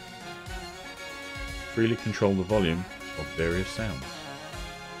 Freely control the volume of various sounds.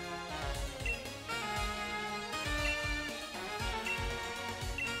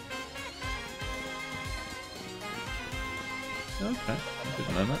 Okay, I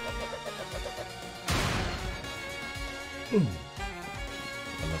didn't know that. Ooh.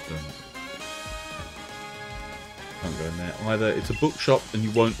 I love doing that. Can't go in there either. It's a bookshop and you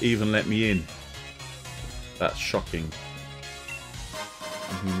won't even let me in. That's shocking.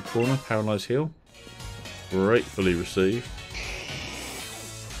 In the corner, Paralyzed Heal. Gratefully received.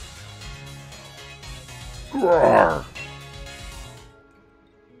 Grrr.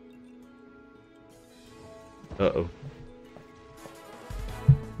 Uh-oh.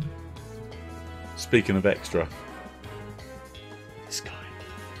 Speaking of extra.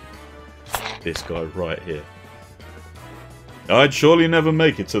 This guy right here. I'd surely never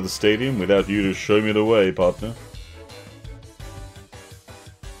make it to the stadium without you to show me the way, partner.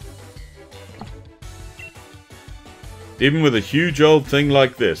 Even with a huge old thing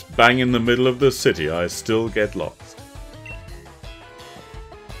like this, bang in the middle of the city, I still get lost.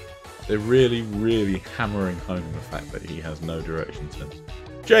 They're really, really hammering home the fact that he has no direction sense.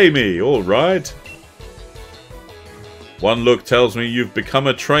 Jamie, alright. One look tells me you've become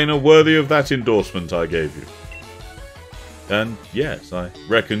a trainer worthy of that endorsement I gave you. And yes, I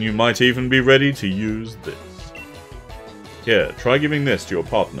reckon you might even be ready to use this. Here, try giving this to your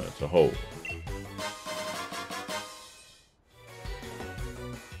partner to hold.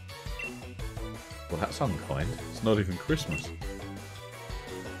 unkind. It's not even Christmas.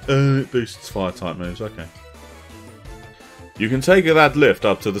 It boosts fire type moves, okay. You can take that lift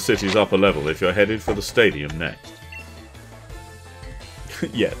up to the city's upper level if you're headed for the stadium next.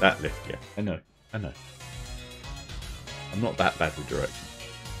 Yeah, that lift, yeah. I know. I'm not that bad with directions.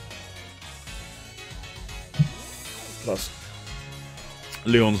 Plus,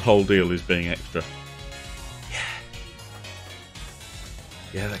 Leon's whole deal is being extra.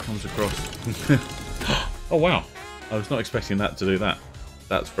 Yeah, that comes across. Oh, wow. I was not expecting that to do that.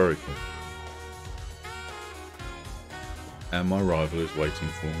 That's very cool. And my rival is waiting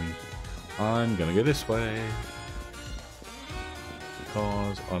for me. I'm going to go this way.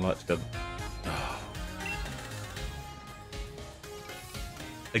 Because I like to go... Oh.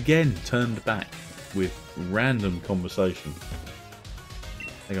 Again, turned back with random conversation.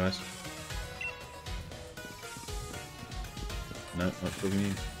 Hey guys. No, not talking to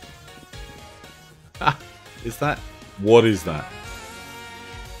you. Ah, is that... What is that?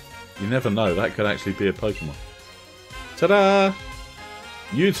 You never know, that could actually be a Pokemon. Ta-da!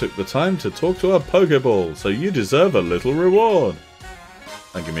 You took the time to talk to a Pokeball, so you deserve a little reward.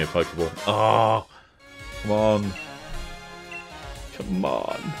 Don't give me a Pokeball. Ah, oh, come on. Come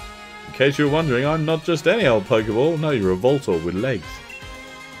on. In case you're wondering, I'm not just any old Pokeball. No, you're a Voltorb with legs.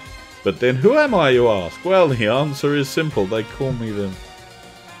 But then who am I, you ask? Well, the answer is simple. They call me the...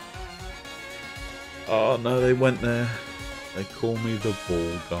 Oh, no, they went there. They call me the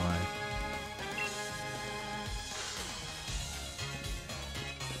ball guy.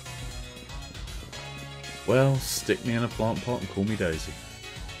 Well, stick me in a plant pot and call me Daisy.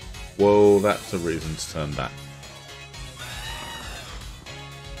 Whoa, that's a reason to turn back.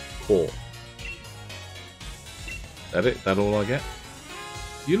 Four. That it? That all I get?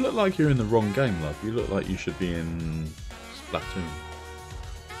 You look like you're in the wrong game, love. You look like you should be in Splatoon.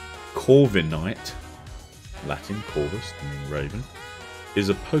 Corviknight, Latin Corvus, meaning raven, is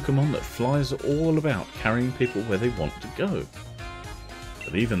a Pokemon that flies all about, carrying people where they want to go.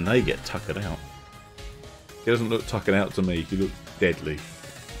 But even they get tuckered out. He doesn't look tuckered out to me, he looks deadly.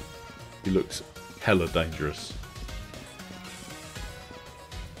 He looks hella dangerous.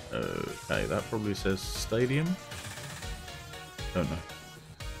 Okay, that probably says stadium? Don't know.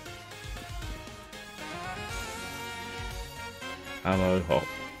 Hello, Hop.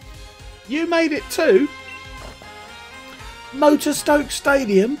 You made it too? Motostoke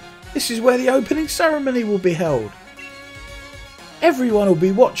Stadium? This is where the opening ceremony will be held. Everyone will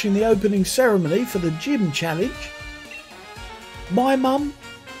be watching the opening ceremony for the gym challenge. My mum,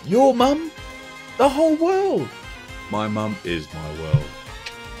 your mum, the whole world. My mum is my world.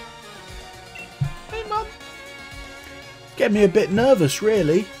 Hey mum. Get me a bit nervous,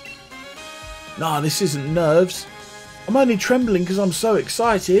 really. Nah, this isn't nerves. I'm only trembling because I'm so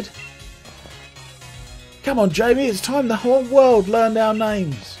excited. Come on, Jamie, it's time the whole world learned our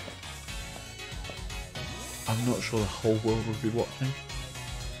names. I'm not sure the whole world will be watching.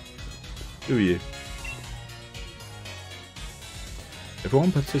 Who are you?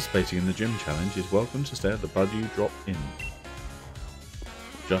 Everyone participating in the gym challenge is welcome to stay at the pub you drop in.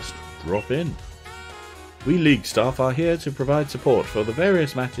 Just drop in. We league staff are here to provide support for the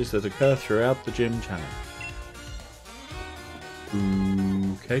various matches that occur throughout the gym challenge.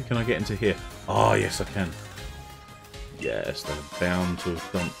 Okay, can I get into here? Oh, yes I can. Yes, they're bound to have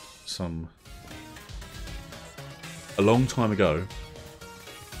dumped some... A long time ago,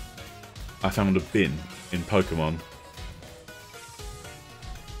 I found a bin in Pokemon.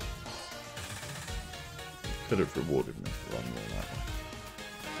 Could have rewarded me for running all that way.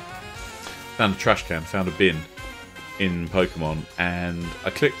 Found a trash can, found a bin in Pokemon, and I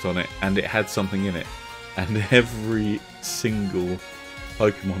clicked on it and it had something in it. And every single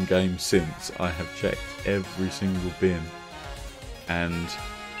Pokemon game since, I have checked every single bin, and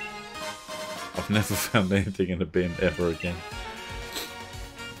I've never found anything in a bin ever again.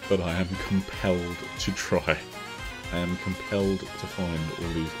 But I am compelled to try. I am compelled to find all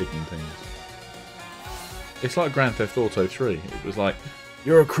these hidden things. It's like Grand Theft Auto 3. It was like,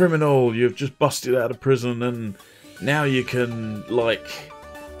 you're a criminal, you've just busted out of prison, and now you can, like,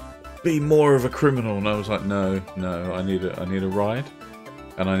 be more of a criminal. And I was like, no, I need a ride,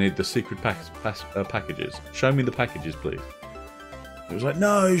 and I need the secret packages. Show me the packages, please. It was like,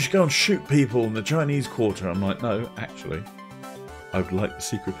 no, you should go and shoot people in the Chinese Quarter. I'm like, no, actually, I would like the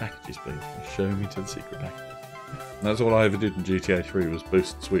secret packages, please. Show me to the secret packages. And that's all I ever did in GTA 3 was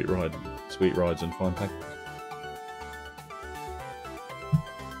boost sweet rides and find packages.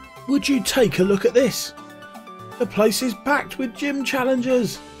 Would you take a look at this? The place is packed with gym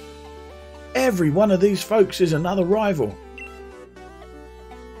challengers. Every one of these folks is another rival.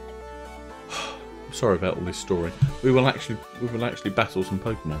 I'm sorry about all this story. We will actually battle some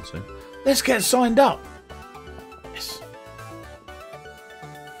Pokemon soon. Let's get signed up. Yes.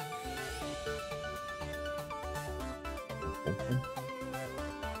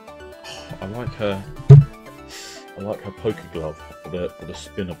 I like her. I like her poker glove for the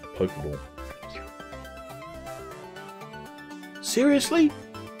spin of the Pokeball. Seriously?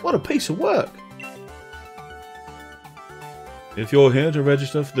 What a piece of work. If you're here to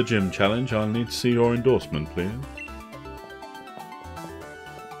register for the gym challenge, I'll need to see your endorsement, please.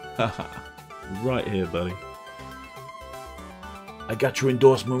 Haha. Right here, buddy. I got your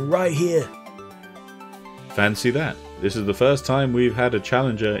endorsement right here. Fancy that. This is the first time we've had a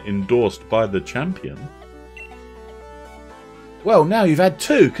challenger endorsed by the champion. Well, now you've had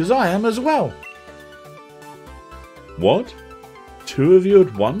two, because I am as well. What? Two of you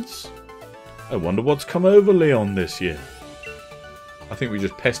at once? I wonder what's come over Leon this year. I think we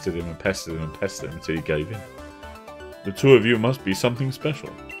just pestered him and pestered him and pestered him until he gave in. The two of you must be something special.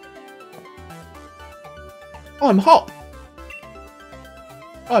 I'm Hop.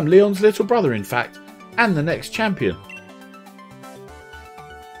 I'm Leon's little brother, in fact, and the next champion.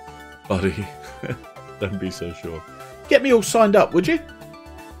 Buddy, don't be so sure. Get me all signed up, would you?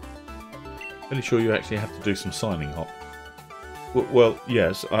 Fairly sure you actually have to do some signing, Hop. Well,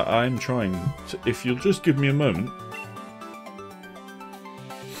 yes, I'm trying to, if you'll just give me a moment.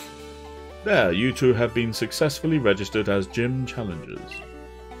 There, you two have been successfully registered as gym challengers.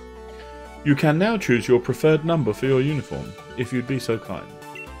 You can now choose your preferred number for your uniform, if you'd be so kind.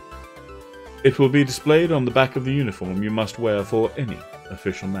 It will be displayed on the back of the uniform you must wear for any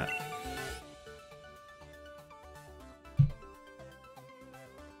official match.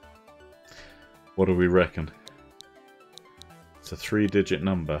 What do we reckon? It's a 3-digit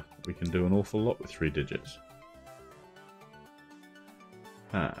number. We can do an awful lot with 3 digits.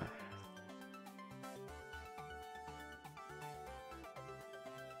 Ah.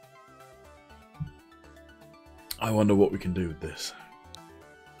 I wonder what we can do with this.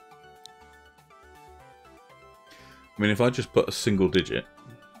 I mean, if I just put a single digit,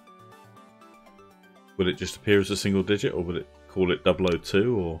 will it just appear as a single digit, or will it call it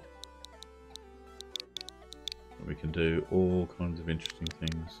 002, or... We can do all kinds of interesting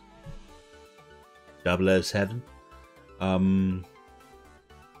things. 007.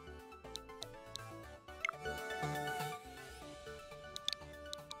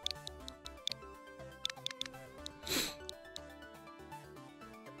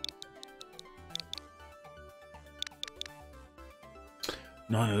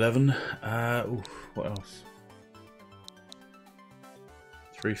 911. What else?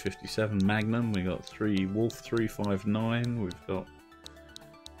 357 Magnum. We got 3 Wolf 359. We've got.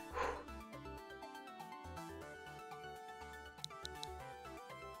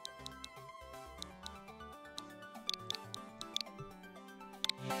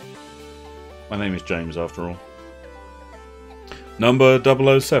 My name is James, after all. Number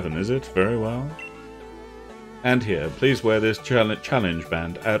 007, is it? Very well. And here, please wear this challenge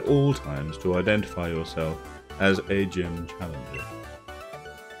band at all times to identify yourself as a gym challenger.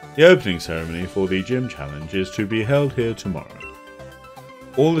 The opening ceremony for the gym challenge is to be held here tomorrow.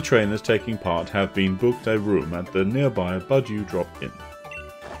 All the trainers taking part have been booked a room at the nearby Budgie Drop Inn.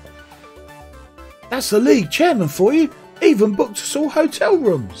 That's the league chairman for you. Even booked us all hotel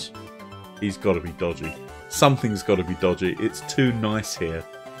rooms. He's got to be dodgy. Something's got to be dodgy. It's too nice here.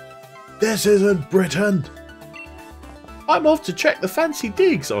 This isn't Britain. I'm off to check the fancy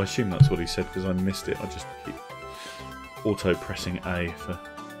digs. I assume that's what he said because I missed it. I just keep auto-pressing A for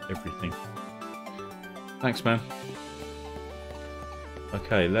everything. Thanks, man.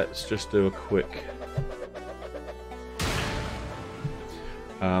 Okay, let's just do a quick...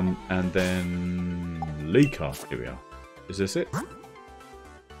 and then... League cast. Here we are. Is this it?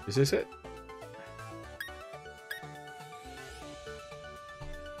 Is this it?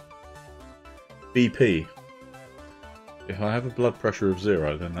 BP. If I have a blood pressure of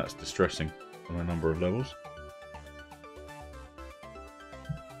 0, then that's distressing on a number of levels.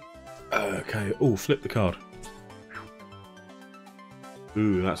 Okay. Oh, flip the card.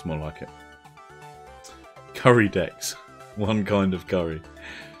 Ooh, that's more like it. Curry decks. One kind of curry.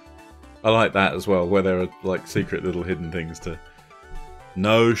 I like that as well, where there are like secret little hidden things to...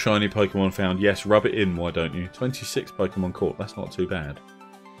 No shiny Pokemon found. Yes, rub it in, why don't you? 26 Pokemon caught. That's not too bad.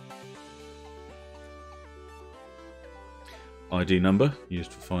 ID number,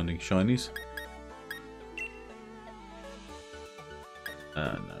 used for finding shinies.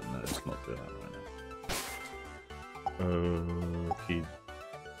 No, let's not do that right now. Okie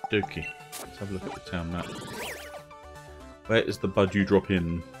dokie. Let's have a look at the town map. Where is the Budgie Drop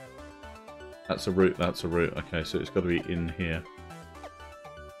Inn? That's a route, that's a route. Okay, so it's got to be in here.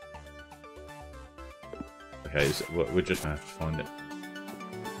 Okay, so we're just going to have to find it.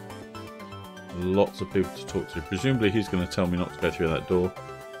 Lots of people to talk to. Presumably he's going to tell me not to go through that door.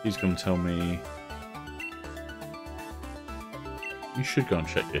 He's going to tell me... You should go and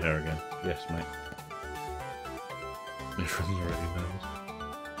check your hair again. Yes, mate. Everyone's already knows.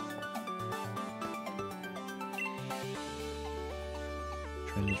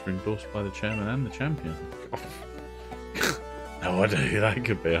 Trainers were endorsed by the chairman and the champion. No idea who that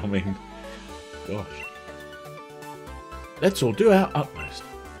could be. I mean, gosh. Let's all do our utmost.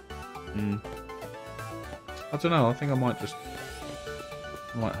 I don't know. I think I might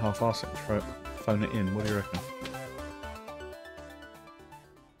half-arse it and phone it in. What do you reckon?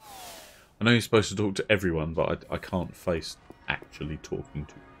 I know you're supposed to talk to everyone, but I can't face actually talking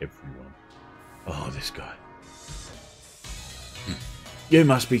to everyone. Oh, this guy. You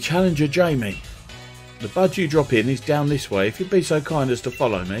must be Challenger Jamie. The budge you drop in is down this way. If you'd be so kind as to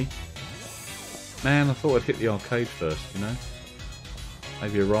follow me. Man, I thought I'd hit the arcade first, you know?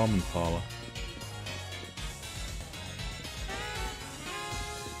 Maybe a ramen parlour.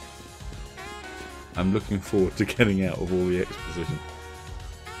 I'm looking forward to getting out of all the exposition.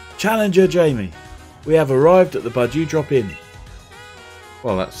 Challenger Jamie, we have arrived at the budge you drop in.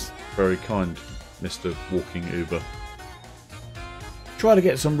 Well, that's very kind, Mr. Walking Uber. Try to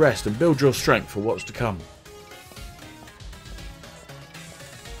get some rest and build your strength for what's to come.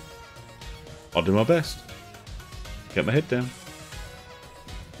 I'll do my best. Get my head down.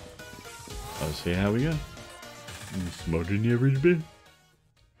 I'll see how we go. Smart in every bit.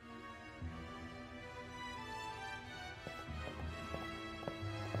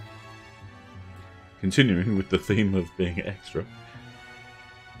 Continuing with the theme of being extra.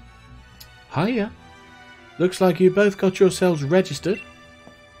 Hiya. Looks like you both got yourselves registered.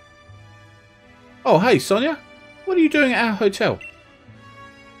 Oh, hey, Sonia. What are you doing at our hotel?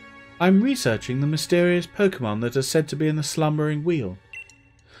 I'm researching the mysterious Pokémon that are said to be in the slumbering wheel.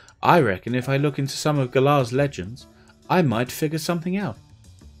 I reckon if I look into some of Galar's legends, I might figure something out.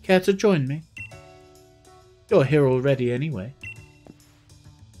 Care to join me? You're here already anyway.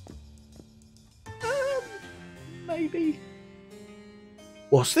 Maybe.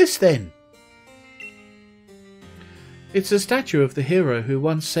 What's this then? It's a statue of the hero who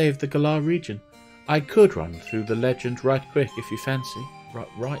once saved the Galar region. I could run through the legend right quick if you fancy.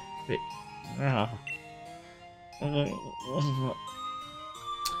 Right quick.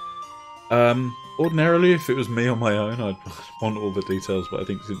 Ordinarily, if it was me on my own, I'd want all the details, but I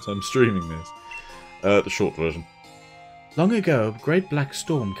think since I'm streaming this, the short version. Long ago, a great black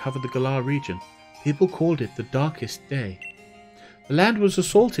storm covered the Galar region. People called it the Darkest Day. The land was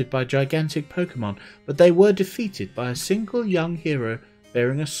assaulted by gigantic Pokémon, but they were defeated by a single young hero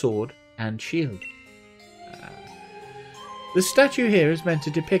bearing a sword and shield. The statue here is meant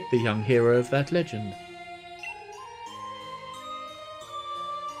to depict the young hero of that legend.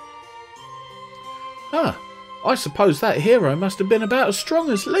 Huh, I suppose that hero must have been about as strong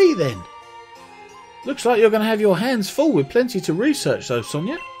as Lee then. Looks like you're going to have your hands full with plenty to research though,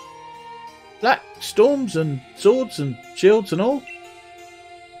 Sonia. Black storms and swords and shields and all.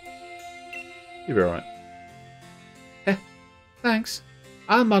 You'll be alright. Thanks.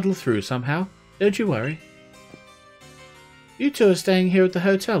 I'll muddle through somehow. Don't you worry. You two are staying here at the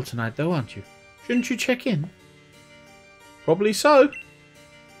hotel tonight though, aren't you? Shouldn't you check in? Probably so.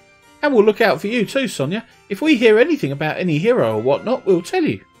 And we'll look out for you too, Sonia. If we hear anything about any hero or whatnot, we'll tell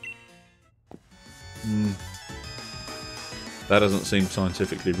you. That doesn't seem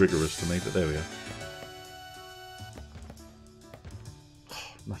scientifically rigorous to me, but there we are.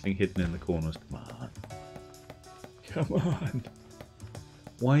 Nothing hidden in the corners. Come on. Come on.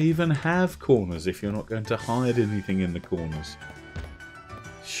 Why even have corners if you're not going to hide anything in the corners?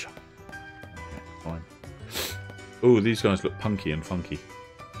 Shut up. Fine. Oh, these guys look punky and funky.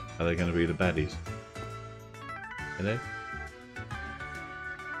 Are they going to be the baddies? Hello?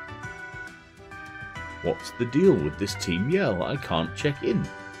 What's the deal with this Team Yell? I can't check in.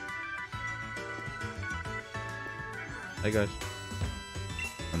 Hey guys.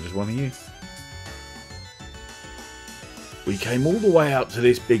 I'm just one of you. We came all the way out to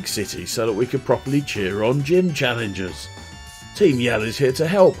this big city so that we could properly cheer on gym challengers. Team Yell is here to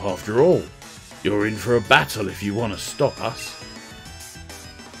help after all. You're in for a battle if you want to stop us.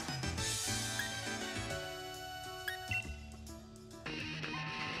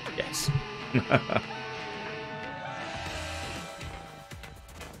 Yes.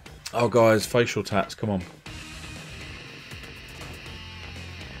 Oh guys, facial tats, come on.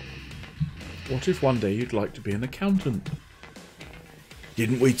 What if one day you'd like to be an accountant?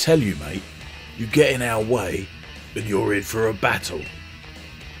 Didn't we tell you, mate? You get in our way and you're in for a battle.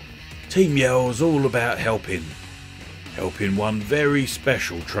 Team Yell's all about helping. Helping one very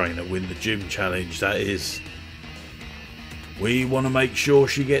special trainer win the gym challenge, that is. We want to make sure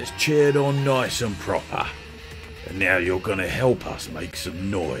she gets cheered on nice and proper. And now you're going to help us make some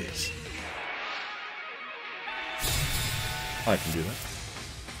noise. I can do that.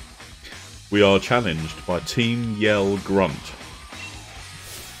 We are challenged by Team Yell Grunt.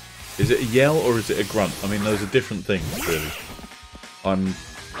 Is it a yell or is it a grunt? I mean, those are different things, really. I'm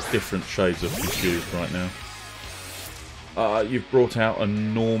different shades of confused right now. You've brought out a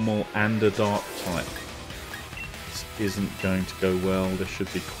normal and a dark type. This isn't going to go well. There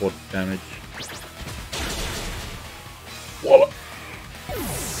should be quad damage. Wallop!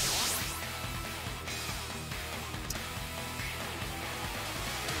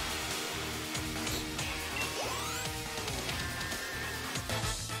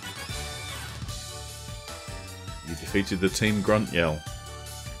 You defeated the Team Grunt Yell.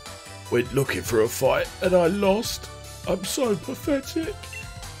 Went looking for a fight and I lost. I'm so pathetic.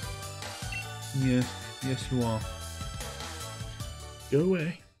 Yes, yes you are. Go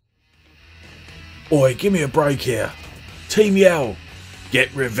away. Oi, give me a break here. Team Yell,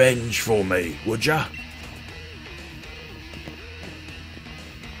 get revenge for me, would ya?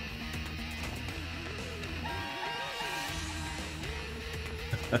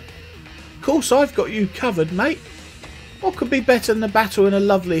 Of course, I've got you covered, mate. What could be better than a battle in a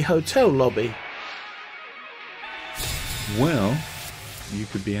lovely hotel lobby? Well, you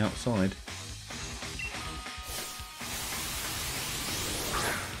could be outside.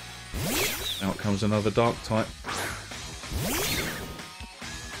 Out comes another dark type.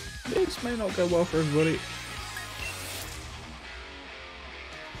 This may not go well for everybody.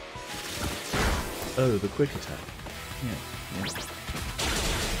 Oh, the quick attack. Yeah.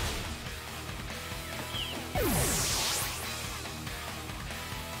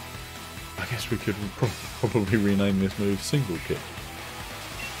 I guess we could probably rename this move Single Kick.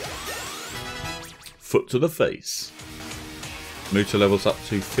 Foot to the face. Muta levels up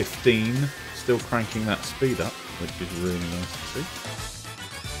to 15. Still cranking that speed up, which is really nice to see.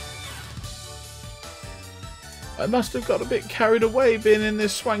 I must have got a bit carried away being in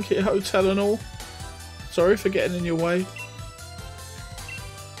this swanky hotel and all. Sorry for getting in your way.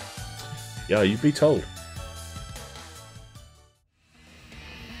 Yeah, you'd be told.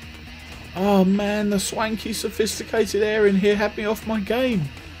 Oh man, the swanky sophisticated air in here had me off my game.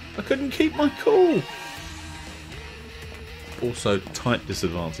 I couldn't keep my cool. Also, type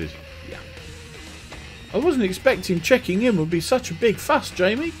disadvantage. Yeah. I wasn't expecting checking in would be such a big fuss,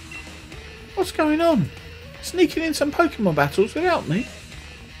 Jamie. What's going on? Sneaking in some Pokemon battles without me?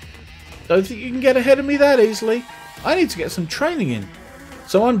 Don't think you can get ahead of me that easily. I need to get some training in.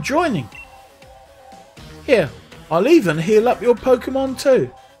 So I'm joining. Here, I'll even heal up your Pokemon too.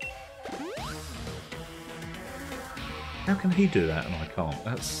 How can he do that and I can't?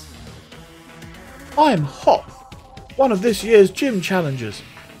 That's... I'm Hop, one of this year's gym challengers,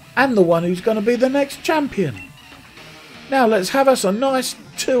 and the one who's going to be the next champion. Now let's have us a nice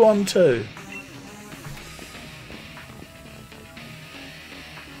 2-on-2.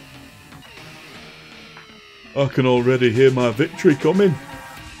 I can already hear my victory coming.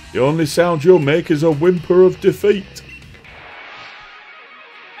 The only sound you'll make is a whimper of defeat.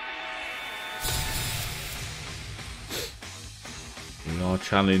 We are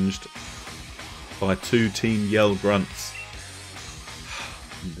challenged by 2 Team Yell Grunts.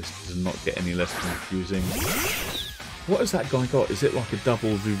 This does not get any less confusing. What has that guy got? Is it like a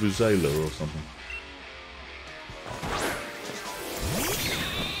double Vuvuzela or something?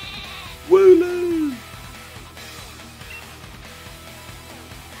 Wooloo!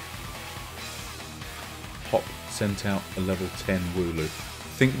 Hop sent out a level 10 Wooloo. I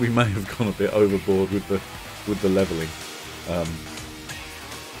think we may have gone a bit overboard with the leveling. No.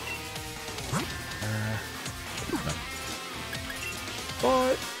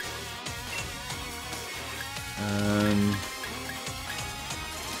 Bye. I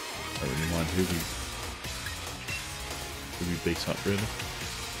don't really mind who we beat up really.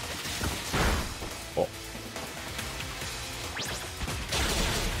 Oh.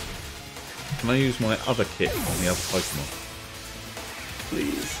 Can I use my other kit on the other Pokemon?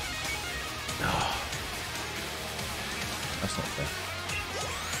 Please. Oh. That's not fair.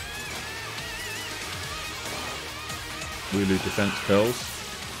 Wooloo defense curls.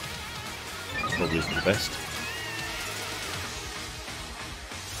 Probably isn't the best.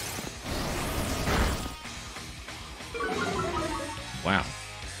 Wow.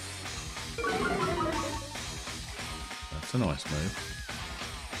 That's a nice move.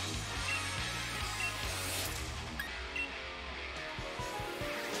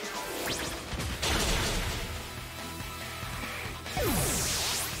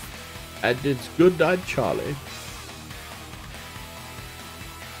 And it's good night, Charlie.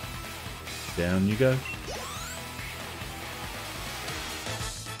 Down you go.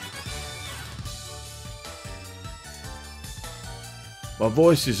 My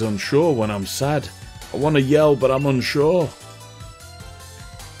voice is unsure when I'm sad. I want to yell, but I'm unsure.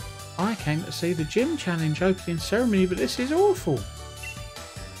 I came to see the gym challenge opening ceremony, but this is awful.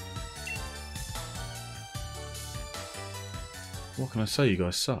 What can I say? You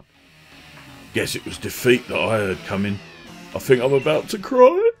guys suck. Guess it was defeat that I heard coming. I think I'm about to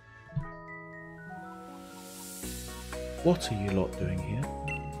cry. What are you lot doing here?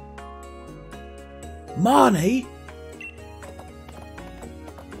 Marnie?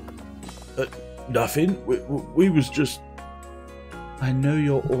 Nothing. We was just... I know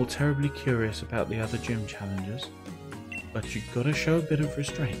you're all terribly curious about the other gym challengers, but you've got to show a bit of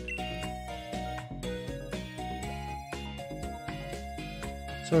restraint.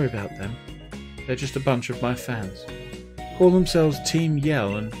 Sorry about them. They're just a bunch of my fans. Call themselves Team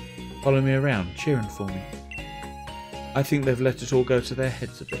Yell and follow me around, cheering for me. I think they've let it all go to their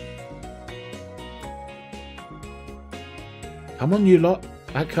heads a bit. Come on, you lot.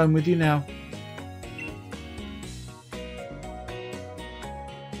 Back home with you now.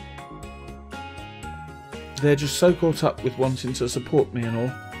 They're just so caught up with wanting to support me and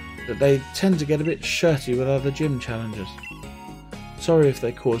all that they tend to get a bit shirty with other gym challengers. Sorry if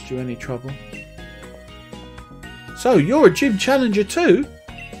they caused you any trouble. So, you're a gym challenger too?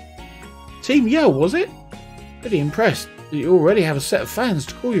 Team Yell, was it? Pretty impressed that you already have a set of fans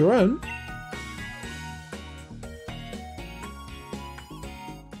to call your own.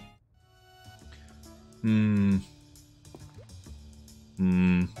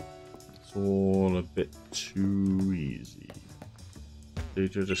 It's all a bit too easy.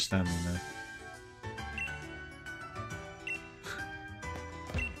 Dude, you're just standing there.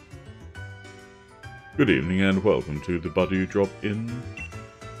 Good evening and welcome to the Buddy Drop In.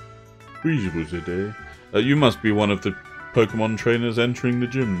 Reasonable today. You must be one of the Pokemon trainers entering the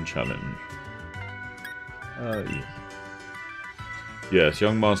gym challenge. Yes. Yes,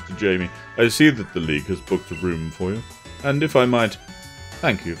 young Master Jamie. I see that the League has booked a room for you. And if I might,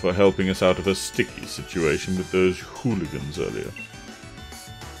 thank you for helping us out of a sticky situation with those hooligans earlier.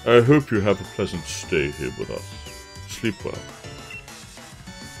 I hope you have a pleasant stay here with us. Sleep well.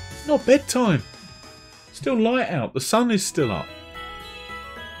 Not bedtime. Still light out. The sun is still up.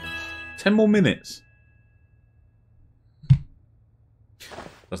 10 more minutes.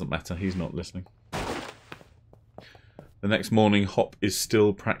 Doesn't matter. He's not listening. The next morning, Hop is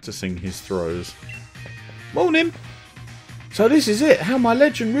still practicing his throws. Morning. So this is it. How my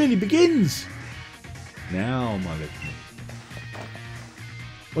legend really begins. Now, my legend.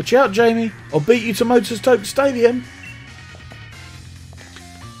 Watch out, Jamie. I'll beat you to Motostoke Stadium.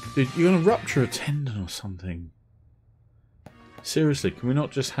 Dude, you're going to rupture a tendon or something. Seriously, can we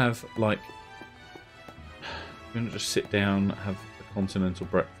not just have, like... Can we not just sit down, have a continental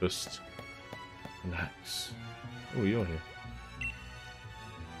breakfast, relax? Oh, you're here.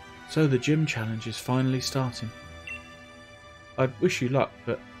 So the gym challenge is finally starting. I wish you luck,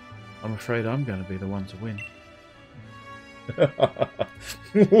 but I'm afraid I'm going to be the one to win.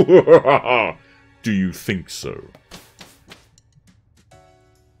 Do you think so?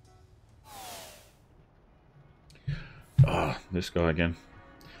 Ah, this guy again.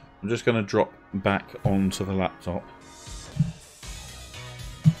 I'm just going to drop back onto the laptop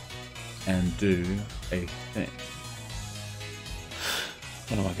and do a thing.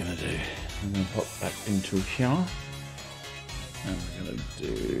 What am I going to do? I'm going to pop back into here. And we're going to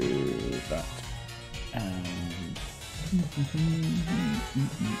do that. And...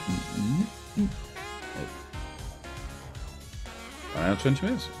 Around 20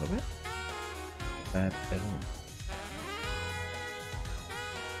 minutes, not bad. Bad at all.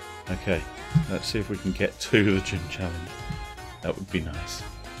 Okay, let's see if we can get to the gym challenge. That would be nice.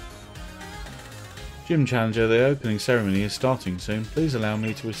 Gym Challenger, the opening ceremony is starting soon. Please allow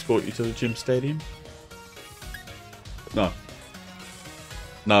me to escort you to the gym stadium. No.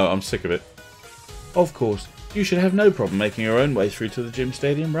 No, I'm sick of it. Of course, you should have no problem making your own way through to the gym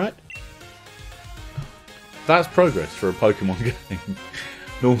stadium, right? That's progress for a Pokemon game.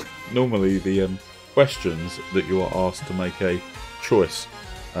 Normally the questions that you are asked to make a choice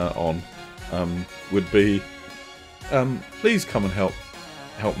on would be, please come and help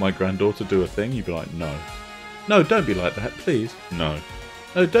my granddaughter do a thing. You'd be like, no. No, don't be like that, please. No.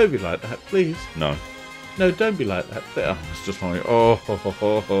 No, don't be like that, please. No. No, don't be like that. Oh, it's just like,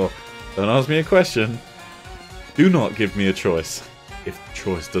 oh, don't ask me a question. Do not give me a choice if the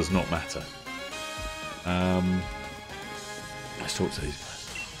choice does not matter. Let's talk to these guys.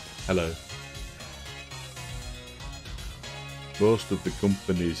 Hello. Most of the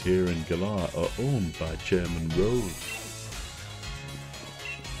companies here in Galar are owned by Chairman Rose.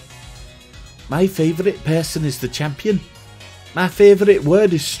 My favourite person is the champion. My favourite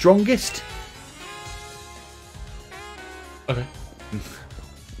word is strongest. Okay.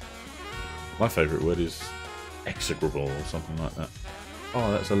 My favourite word is execrable or something like that.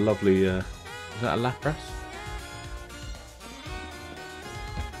 Oh, that's a lovely... is that a Lapras?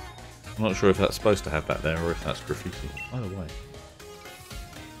 I'm not sure if that's supposed to have that there or if that's graffiti. Either way.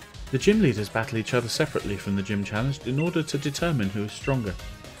 The gym leaders battle each other separately from the gym challenge in order to determine who is stronger.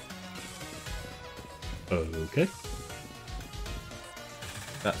 Okay.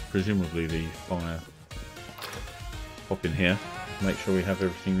 That's presumably the fire. Pop in here. Make sure we have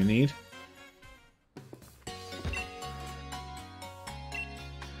everything we need.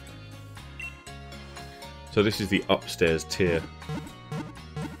 So this is the upstairs tier.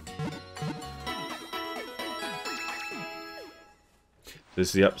 This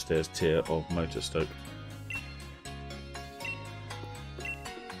is the upstairs tier of Motostoke.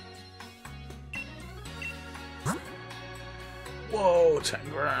 Whoa, 10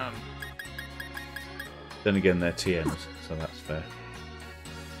 grand. Then again, they're TMs, so that's fair.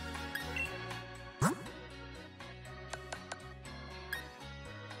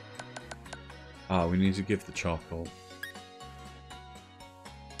 Ah, we need to give the charcoal.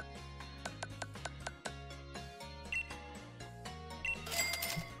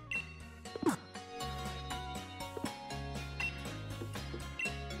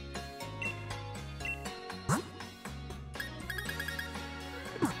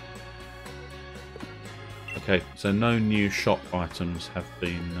 Okay, so no new shop items have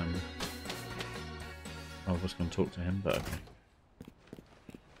been... I was going to talk to him, but okay.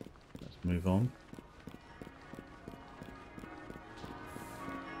 Let's move on.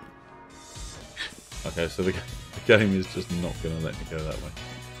 Okay, so the game is just not going to let me go that way.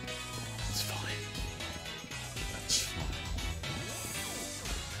 It's fine. That's fine.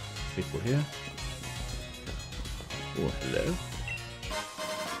 People here. Oh, hello.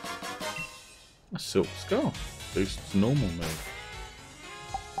 A silk scarf. Boosts normal move.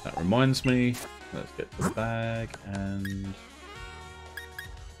 That reminds me. Let's get to the bag and...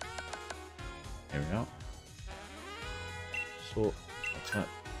 Here we are. Sort. What's that?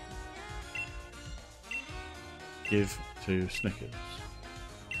 Give to Snickers.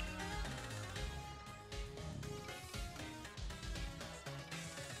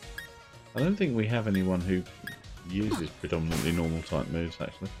 I don't think we have anyone who uses predominantly normal type moves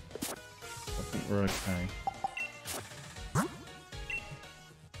actually. I think we're okay.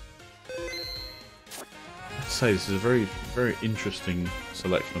 I'd say this is a very, very interesting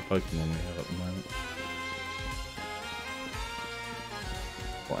selection of Pokemon we have at the moment.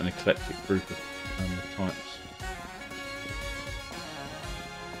 Quite an eclectic group of types.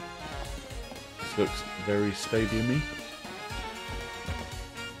 This looks very stadium-y.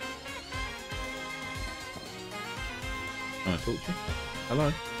 Can I talk to you?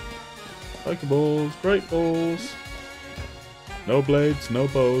 Hello. Pokeballs, great balls. No blades, no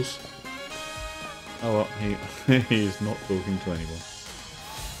bows. Oh well, he is not talking to anyone.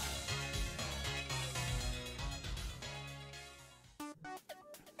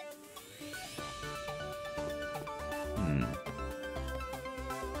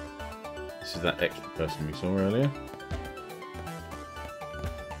 This is that extra person we saw earlier.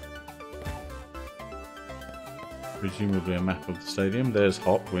 Presumably a map of the stadium. There's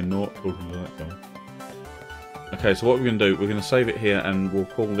Hop. We're not talking to that guy. Okay, so what we're going to do, we're going to save it here and we'll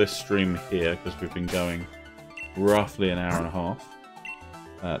call this stream here because we've been going roughly an hour and a half.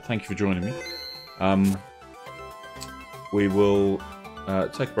 Thank you for joining me. We will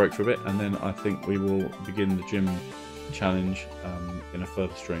take a break for a bit and then I think we will begin the gym challenge in a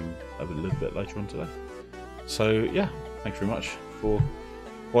further stream a little bit later on today. So yeah, thanks very much for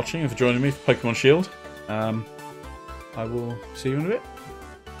watching and for joining me for Pokemon Shield. I will see you in a bit.